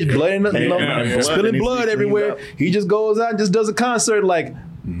backstage, spilling blood everywhere, he just goes out and just does a concert like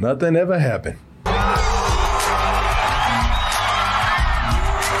nothing ever happened.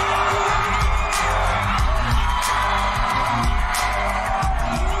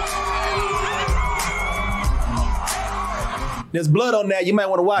 There's blood on that. You might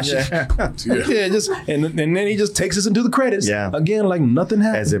want to watch it. Yeah, and then he just takes us into the credits. Yeah. Again, like nothing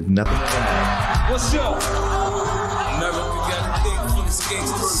happened. As if nothing happened. What's up? Never forget a thing from this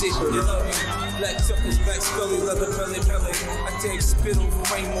gangster shit. You know me. Black chuckles, black scully, leather belly. I take spit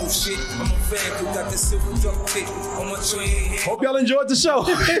over rainbow shit. I'm a fan who got the silver duck kick on my train. Hope y'all enjoyed the show.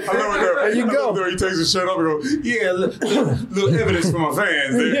 There you go. He takes his shirt off and goes, yeah, little evidence for my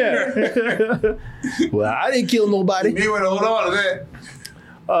fans there. Yeah. Well, I didn't kill nobody. He went to hold on to that.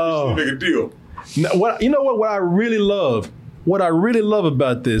 Oh, make a deal. What I really love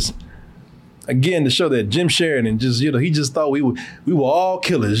about this, again, to show that Jim Sheridan just, he just thought we were all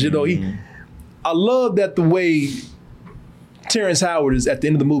killers. I love that the way Terrence Howard is at the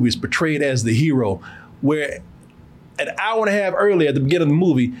end of the movie is portrayed as the hero, where an hour and a half earlier at the beginning of the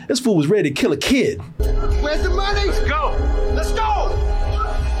movie, this fool was ready to kill a kid. Where's the money? Let's go. Let's go.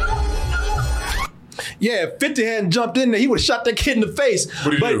 Yeah, if 50 hadn't jumped in there, he would have shot that kid in the face.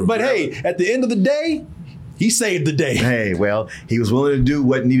 But hey, at the end of the day, he saved the day. Hey, well, he was willing to do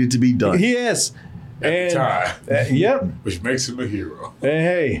what needed to be done. Yes. At the time. Yep. Which makes him a hero. And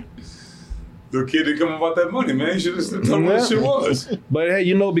hey. The kid didn't come about that money, man. He should have told him what shit was. But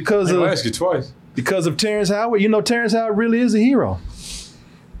hey, because I'll ask you twice. Because of Terrence Howard, Terrence Howard really is a hero.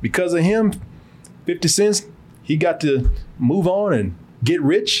 Because of him, 50 Cent, he got to move on and get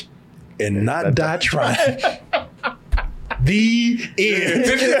rich and not die trying. The end.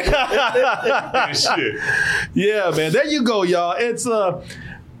 Yeah, man. There you go, y'all. It's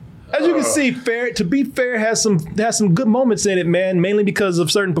as you can see, To Be Fair has some good moments in it, man. Mainly because of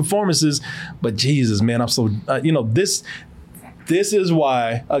certain performances. But Jesus, man, I'm so this is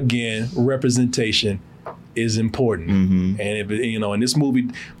why, again, representation is important. Mm-hmm. And in this movie,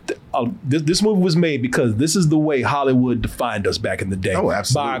 this movie was made because this is the way Hollywood defined us back in the day. Oh,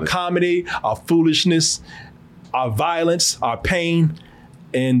 absolutely. By our comedy, our foolishness, our violence, our pain.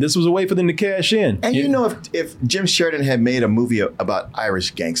 And this was a way for them to cash in. And if Jim Sheridan had made a movie about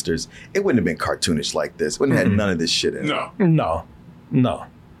Irish gangsters, it wouldn't have been cartoonish like this. It wouldn't have had none of this shit in it. No.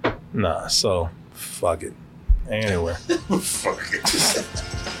 So, fuck it. Anyway. Fuck it.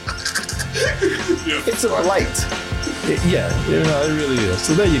 It's a blight. It really is.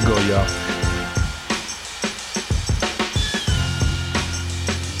 So there you go, y'all.